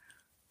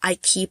 I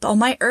keep all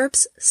my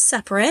herbs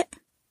separate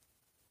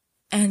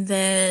and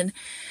then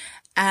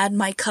add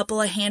my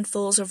couple of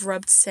handfuls of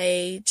rubbed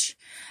sage,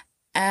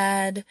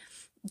 add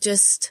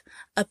just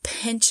a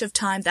pinch of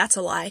thyme. That's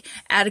a lie.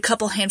 Add a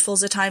couple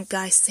handfuls of thyme.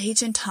 Guys,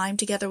 sage and thyme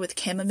together with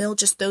chamomile,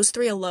 just those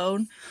three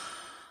alone.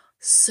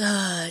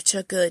 Such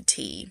a good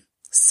tea.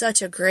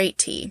 Such a great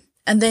tea.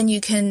 And then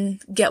you can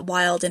get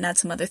wild and add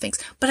some other things.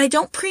 But I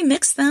don't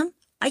pre-mix them.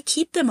 I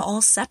keep them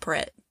all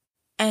separate.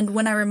 And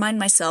when I remind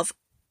myself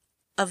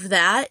of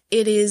that,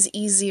 it is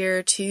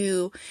easier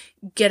to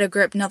get a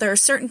grip. Now, there are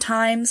certain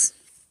times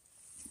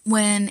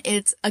when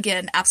it's,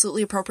 again,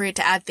 absolutely appropriate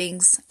to add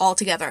things all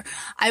together.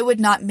 I would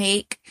not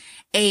make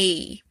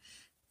a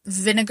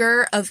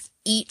vinegar of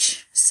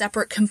each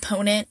separate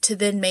component to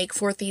then make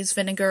Forthy's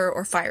vinegar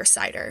or fire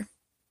cider.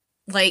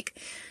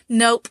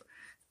 Nope.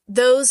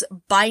 Those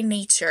by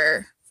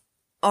nature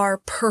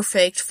are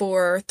perfect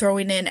for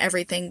throwing in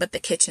everything but the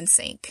kitchen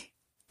sink.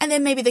 And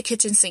then maybe the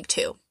kitchen sink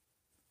too.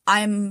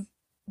 I'm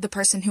the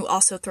person who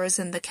also throws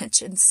in the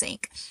kitchen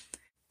sink.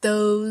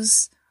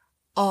 Those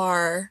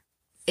are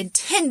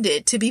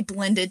intended to be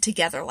blended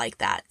together like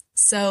that.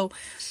 So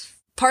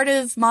part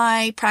of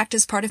my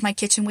practice, part of my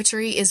kitchen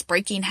witchery is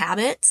breaking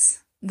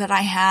habits that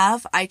I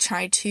have. I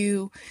try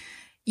to,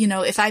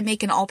 if I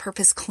make an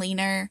all-purpose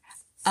cleaner,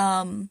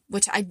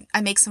 which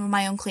I make some of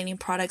my own cleaning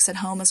products at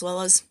home as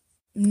well as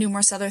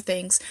numerous other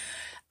things,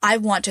 I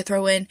want to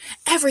throw in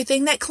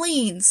everything that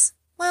cleans.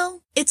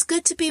 Well, it's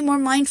good to be more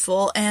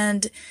mindful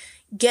and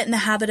get in the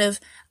habit of,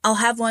 I'll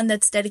have one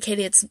that's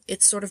dedicated,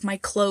 it's sort of my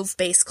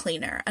clove-based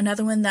cleaner.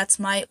 Another one that's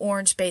my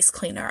orange-based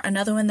cleaner.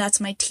 Another one that's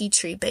my tea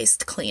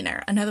tree-based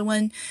cleaner. Another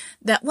one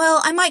that,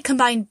 I might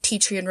combine tea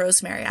tree and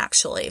rosemary,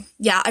 actually.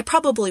 Yeah, I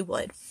probably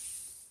would.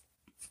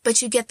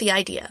 But you get the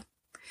idea.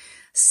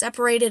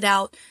 Separate it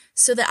out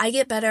so that I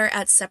get better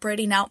at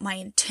separating out my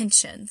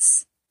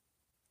intentions.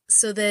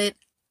 So that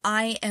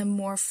I am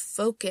more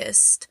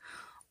focused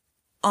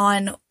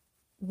on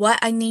what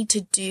I need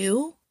to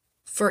do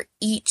for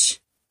each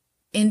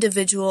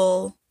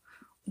individual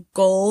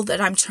goal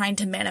that I'm trying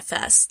to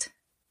manifest.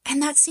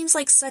 And that seems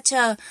like such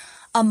a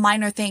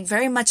minor thing,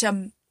 very much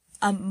a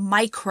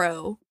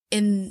micro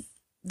in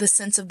the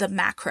sense of the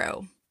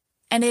macro.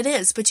 And it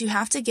is, but you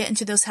have to get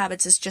into those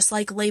habits. It's just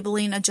like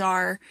labeling a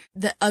jar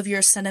of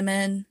your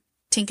cinnamon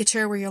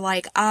tincture where you're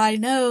like, I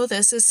know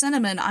this is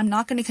cinnamon. I'm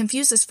not going to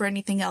confuse this for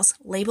anything else.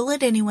 Label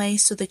it anyway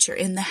so that you're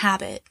in the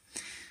habit.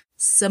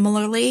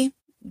 Similarly,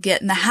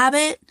 get in the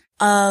habit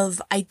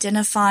of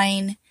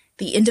identifying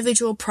the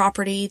individual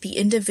property, the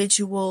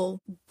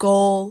individual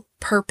goal,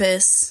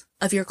 purpose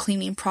of your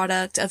cleaning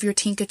product, of your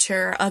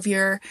tincture, of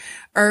your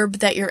herb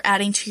that you're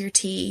adding to your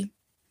tea,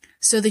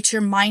 so that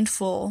you're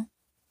mindful,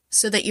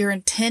 so that your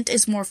intent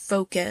is more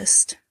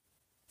focused,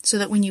 so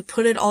that when you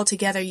put it all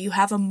together, you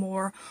have a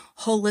more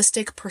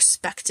holistic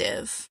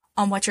perspective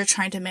on what you're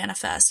trying to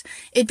manifest.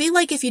 It'd be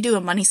like if you do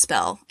a money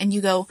spell and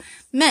you go,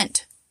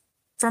 mint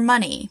for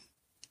money,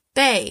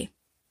 bay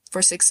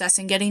for success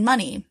in getting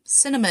money,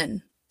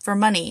 cinnamon for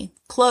money,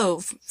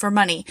 clove for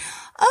money.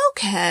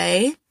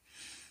 Okay.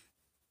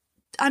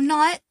 I'm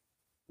not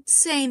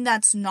saying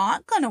that's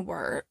not gonna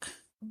work,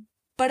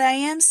 but I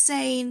am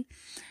saying,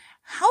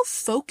 how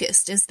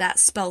focused is that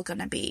spell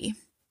gonna be?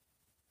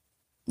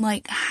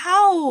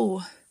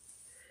 How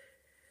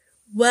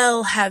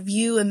well have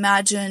you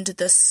imagined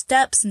the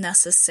steps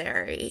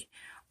necessary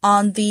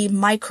on the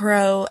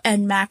micro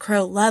and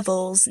macro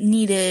levels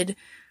needed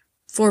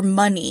for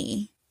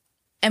money?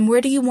 And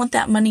where do you want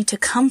that money to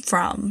come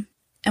from?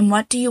 And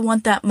what do you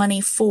want that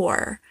money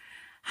for?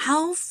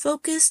 How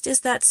focused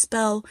is that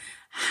spell?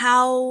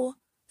 How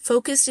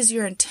focused is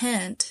your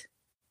intent?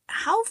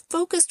 How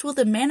focused will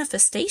the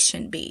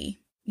manifestation be?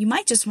 You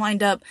might just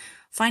wind up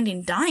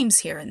finding dimes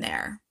here and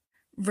there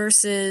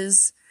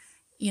versus,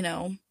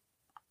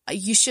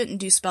 you shouldn't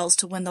do spells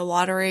to win the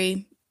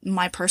lottery,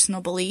 my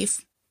personal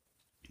belief.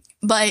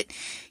 But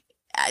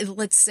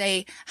let's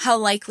say, how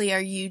likely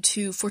are you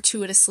to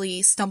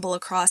fortuitously stumble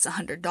across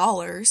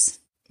 $100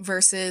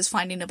 versus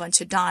finding a bunch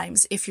of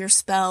dimes if your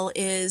spell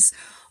is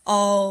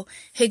all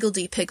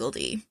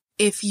higgledy-piggledy.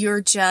 If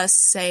you're just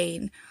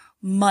saying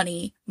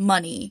money,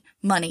 money,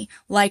 money.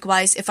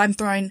 Likewise, if I'm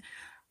throwing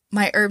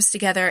my herbs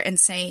together and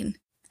saying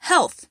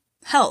health,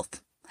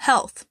 health,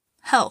 health,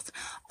 health.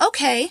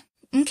 Okay.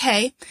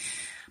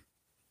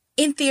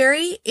 In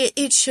theory,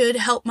 it should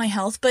help my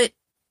health, but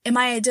am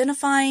I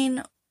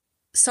identifying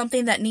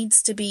something that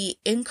needs to be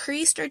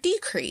increased or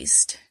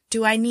decreased?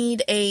 Do I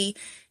need a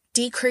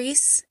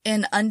decrease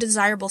in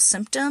undesirable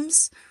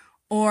symptoms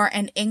or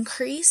an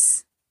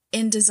increase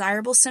in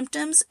desirable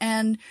symptoms?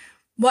 And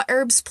what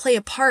herbs play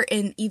a part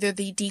in either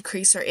the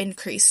decrease or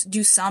increase?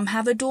 Do some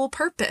have a dual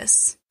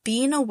purpose?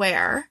 Being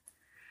aware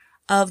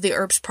of the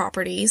herb's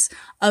properties,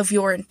 of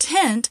your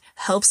intent,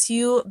 helps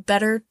you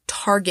better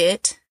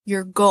target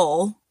your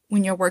goal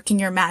when you're working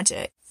your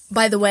magic.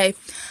 By the way,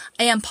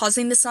 I am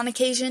pausing this on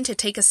occasion to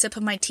take a sip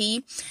of my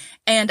tea,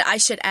 and I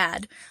should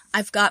add,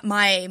 I've got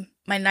my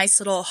nice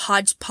little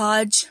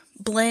hodgepodge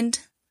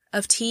blend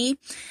of tea,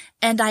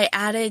 and I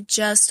added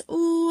just,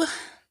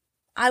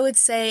 I would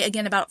say,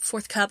 again, about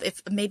 4th cup,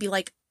 if maybe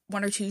like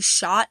 1 or 2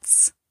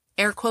 shots,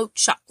 air quote,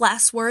 shot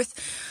glass worth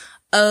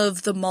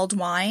of the mulled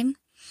wine.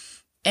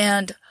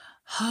 And,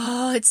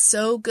 it's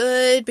so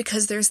good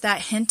because there's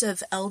that hint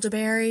of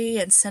elderberry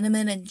and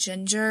cinnamon and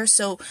ginger.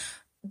 So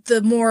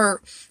the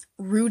more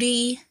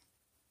rooty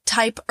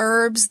type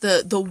herbs,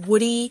 the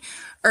woody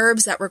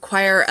herbs that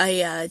require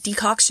a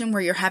decoction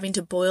where you're having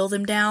to boil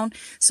them down.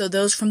 So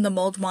those from the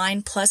mulled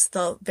wine plus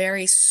the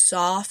very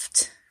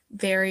soft,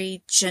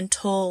 very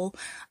gentle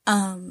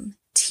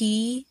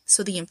tea,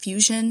 so the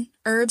infusion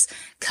herbs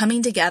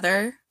coming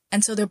together.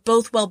 And so they're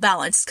both well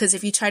balanced, because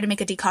if you try to make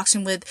a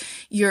decoction with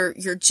your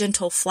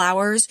gentle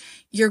flowers,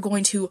 you're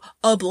going to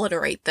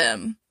obliterate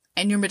them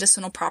and your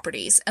medicinal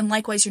properties. And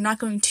likewise, you're not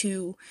going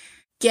to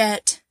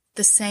get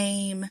the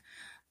same,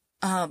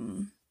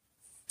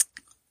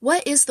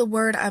 what is the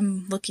word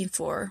I'm looking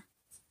for?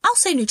 I'll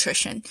say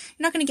nutrition.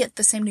 You're not going to get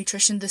the same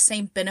nutrition, the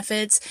same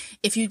benefits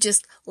if you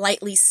just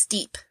lightly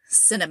steep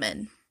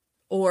cinnamon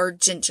or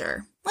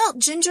ginger. Well,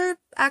 ginger,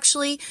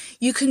 actually,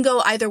 you can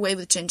go either way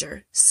with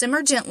ginger.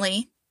 Simmer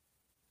gently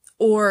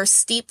or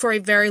steep for a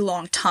very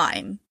long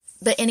time.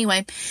 But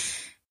anyway,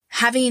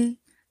 having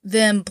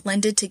them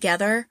blended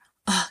together,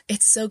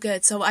 it's so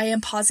good. So I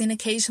am pausing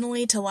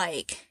occasionally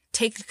to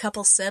take a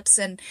couple sips,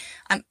 and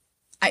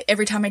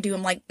every time I do,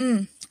 I'm like,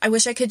 I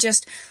wish I could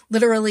just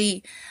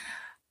literally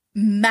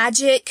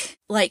magic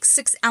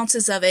 6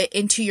 ounces of it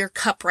into your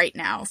cup right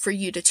now for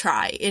you to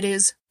try. It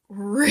is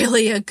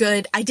really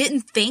I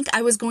didn't think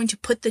I was going to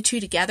put the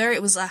two together.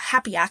 It was a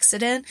happy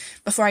accident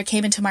before I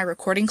came into my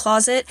recording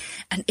closet,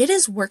 and it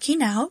is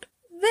working out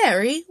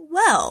very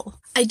well.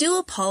 I do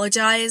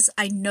apologize.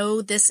 I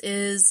know this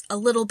is a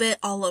little bit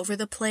all over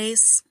the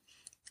place,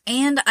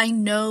 and I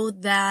know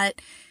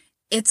that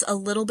it's a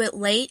little bit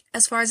late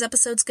as far as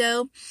episodes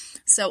go,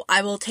 so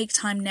I will take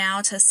time now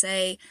to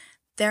say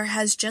there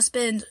has just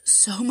been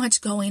so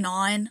much going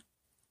on.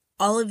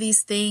 All of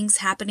these things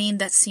happening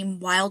that seem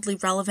wildly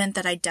relevant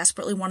that I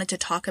desperately wanted to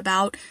talk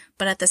about,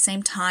 but at the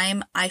same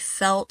time, I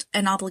felt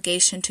an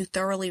obligation to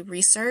thoroughly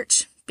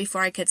research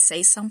before I could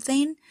say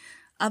something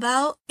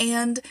about,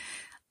 and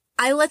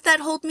I let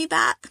that hold me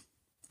back.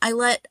 I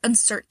let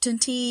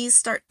uncertainties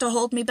start to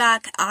hold me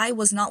back. I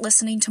was not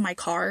listening to my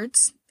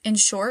cards. In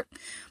short,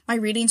 my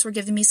readings were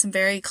giving me some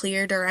very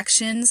clear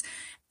directions,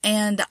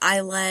 and I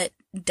let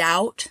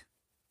doubt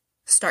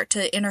start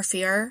to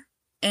interfere.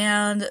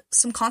 And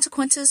some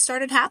consequences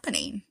started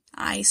happening.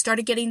 I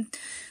started getting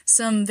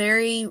some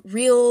very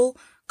real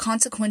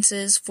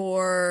consequences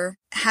for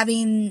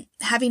having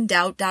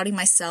doubting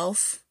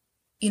myself.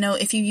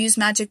 If you use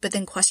magic but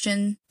then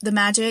question the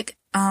magic,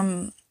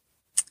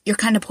 you're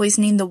kind of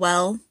poisoning the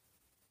well.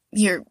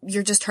 You're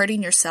just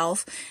hurting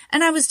yourself.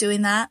 And I was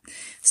doing that.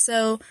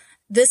 So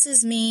this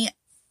is me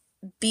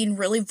being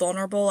really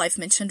vulnerable. I've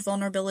mentioned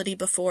vulnerability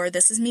before.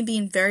 This is me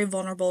being very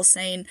vulnerable,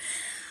 saying,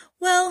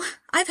 well,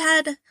 I've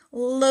had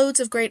loads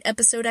of great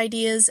episode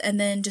ideas and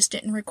then just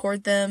didn't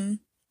record them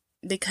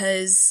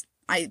because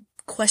I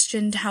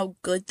questioned how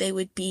good they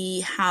would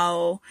be,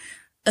 how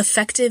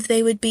effective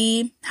they would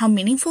be, how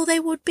meaningful they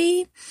would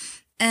be.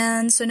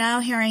 And so now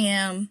here I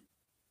am,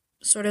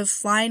 sort of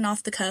flying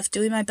off the cuff,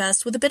 doing my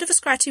best with a bit of a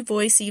scratchy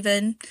voice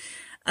even,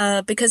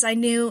 because I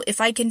knew if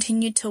I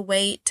continued to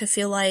wait to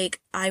feel like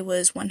I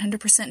was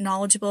 100%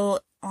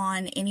 knowledgeable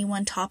on any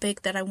one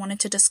topic that I wanted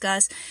to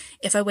discuss,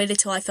 if I waited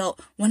till I felt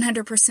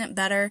 100%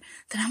 better,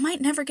 then I might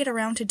never get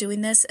around to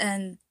doing this,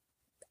 and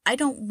I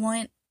don't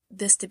want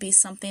this to be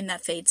something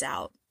that fades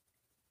out.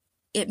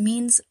 It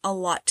means a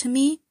lot to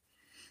me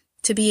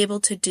to be able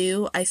to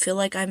do. I feel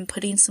like I'm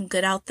putting some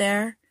good out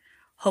there.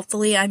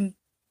 Hopefully I'm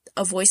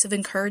a voice of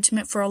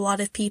encouragement for a lot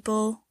of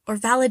people, or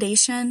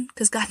validation,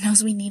 because God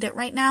knows we need it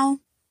right now.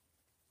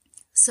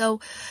 So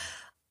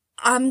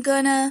I'm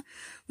gonna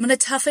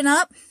toughen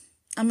up.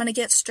 I'm going to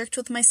get strict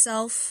with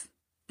myself.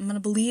 I'm going to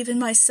believe in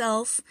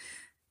myself.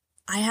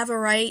 I have a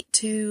right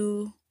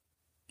to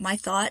my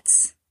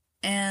thoughts,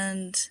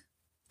 and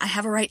I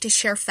have a right to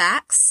share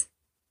facts.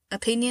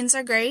 Opinions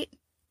are great,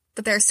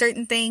 but there are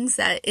certain things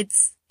that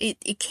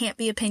it can't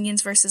be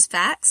opinions versus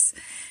facts.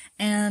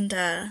 And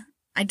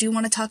I do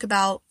want to talk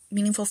about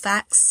meaningful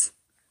facts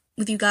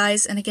with you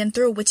guys, and again,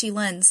 through a witchy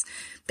lens,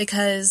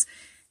 because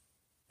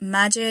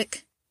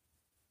magic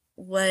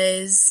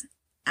was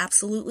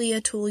absolutely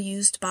a tool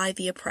used by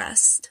the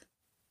oppressed.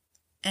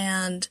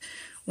 And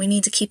we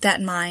need to keep that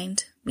in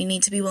mind. We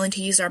need to be willing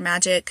to use our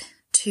magic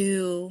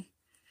to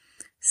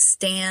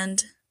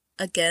stand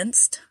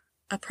against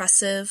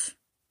oppressive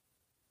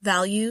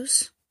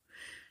values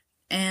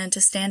and to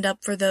stand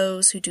up for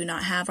those who do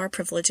not have our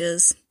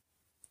privileges.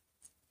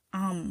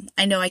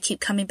 I know I keep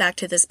coming back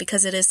to this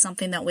because it is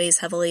something that weighs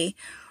heavily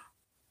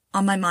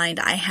on my mind.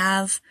 I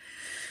have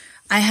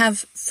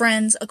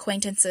friends,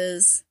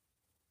 acquaintances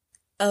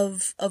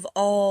of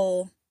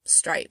all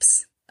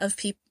stripes, of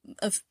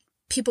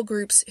people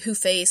groups who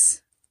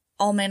face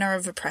all manner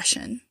of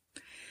oppression.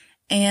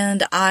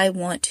 And I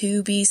want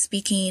to be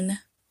speaking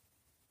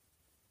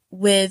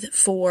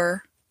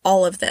for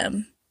all of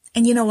them.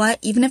 And you know what?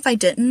 Even if I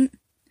didn't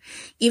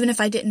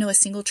know a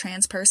single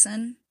trans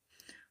person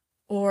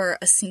or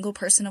a single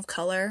person of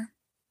color,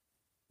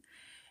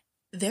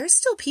 there's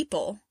still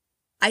people.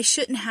 I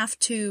shouldn't have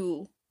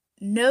to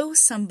know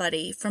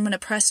somebody from an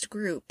oppressed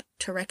group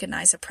to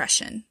recognize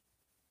oppression.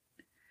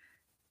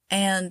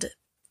 And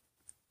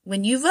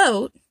when you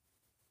vote,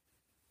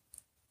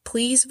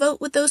 please vote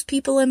with those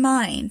people in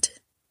mind.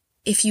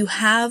 If you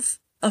have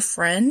a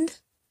friend,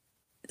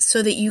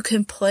 so that you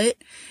can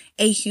put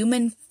a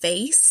human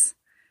face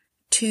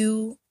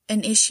to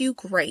an issue,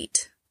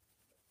 great.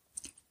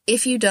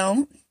 If you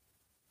don't,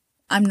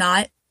 I'm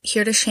not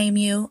here to shame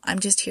you. I'm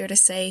just here to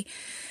say,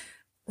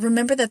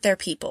 remember that they're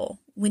people.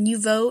 When you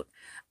vote,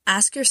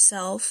 ask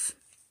yourself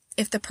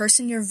if the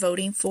person you're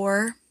voting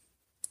for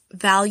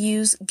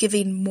values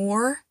giving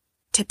more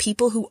to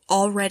people who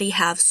already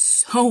have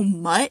so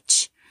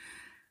much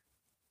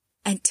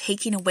and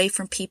taking away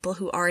from people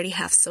who already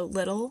have so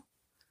little.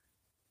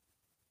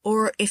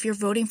 Or if you're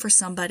voting for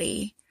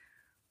somebody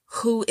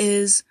who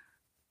is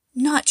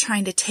not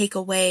trying to take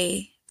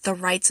away the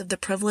rights of the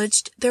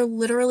privileged, they're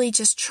literally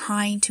just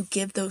trying to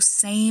give those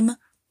same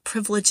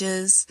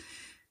privileges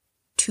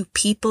to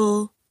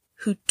people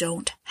who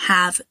don't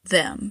have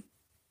them.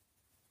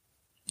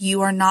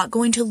 You are not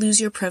going to lose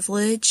your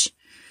privilege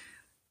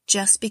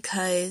just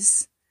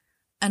because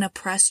an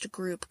oppressed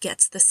group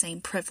gets the same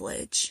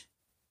privilege.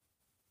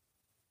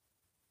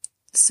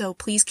 So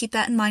please keep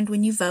that in mind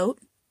when you vote.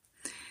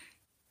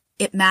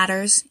 It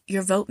matters.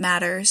 Your vote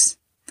matters.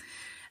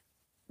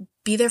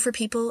 Be there for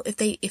people if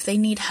they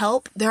need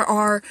help.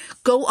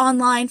 Go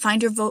online,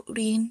 find your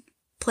voting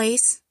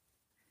place.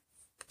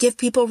 Give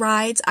people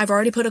rides. I've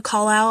already put a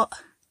call out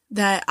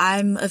that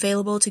I'm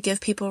available to give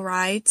people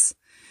rides.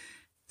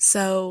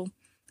 So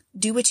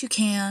do what you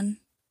can.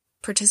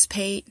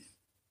 Participate.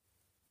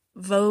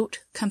 Vote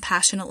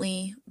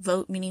compassionately.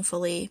 Vote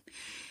meaningfully.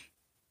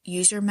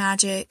 Use your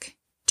magic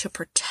to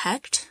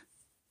protect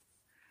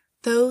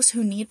those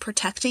who need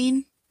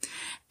protecting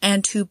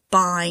and to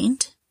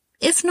bind,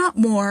 if not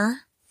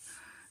more,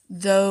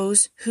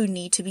 those who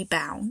need to be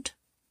bound.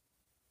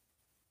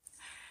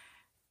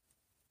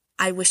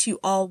 I wish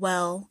you all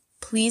well.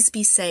 Please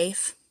be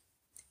safe.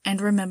 And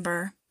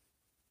remember,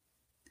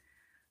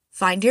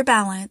 find your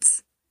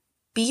balance,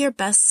 be your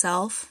best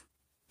self,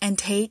 and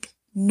take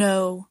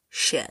no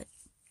shit.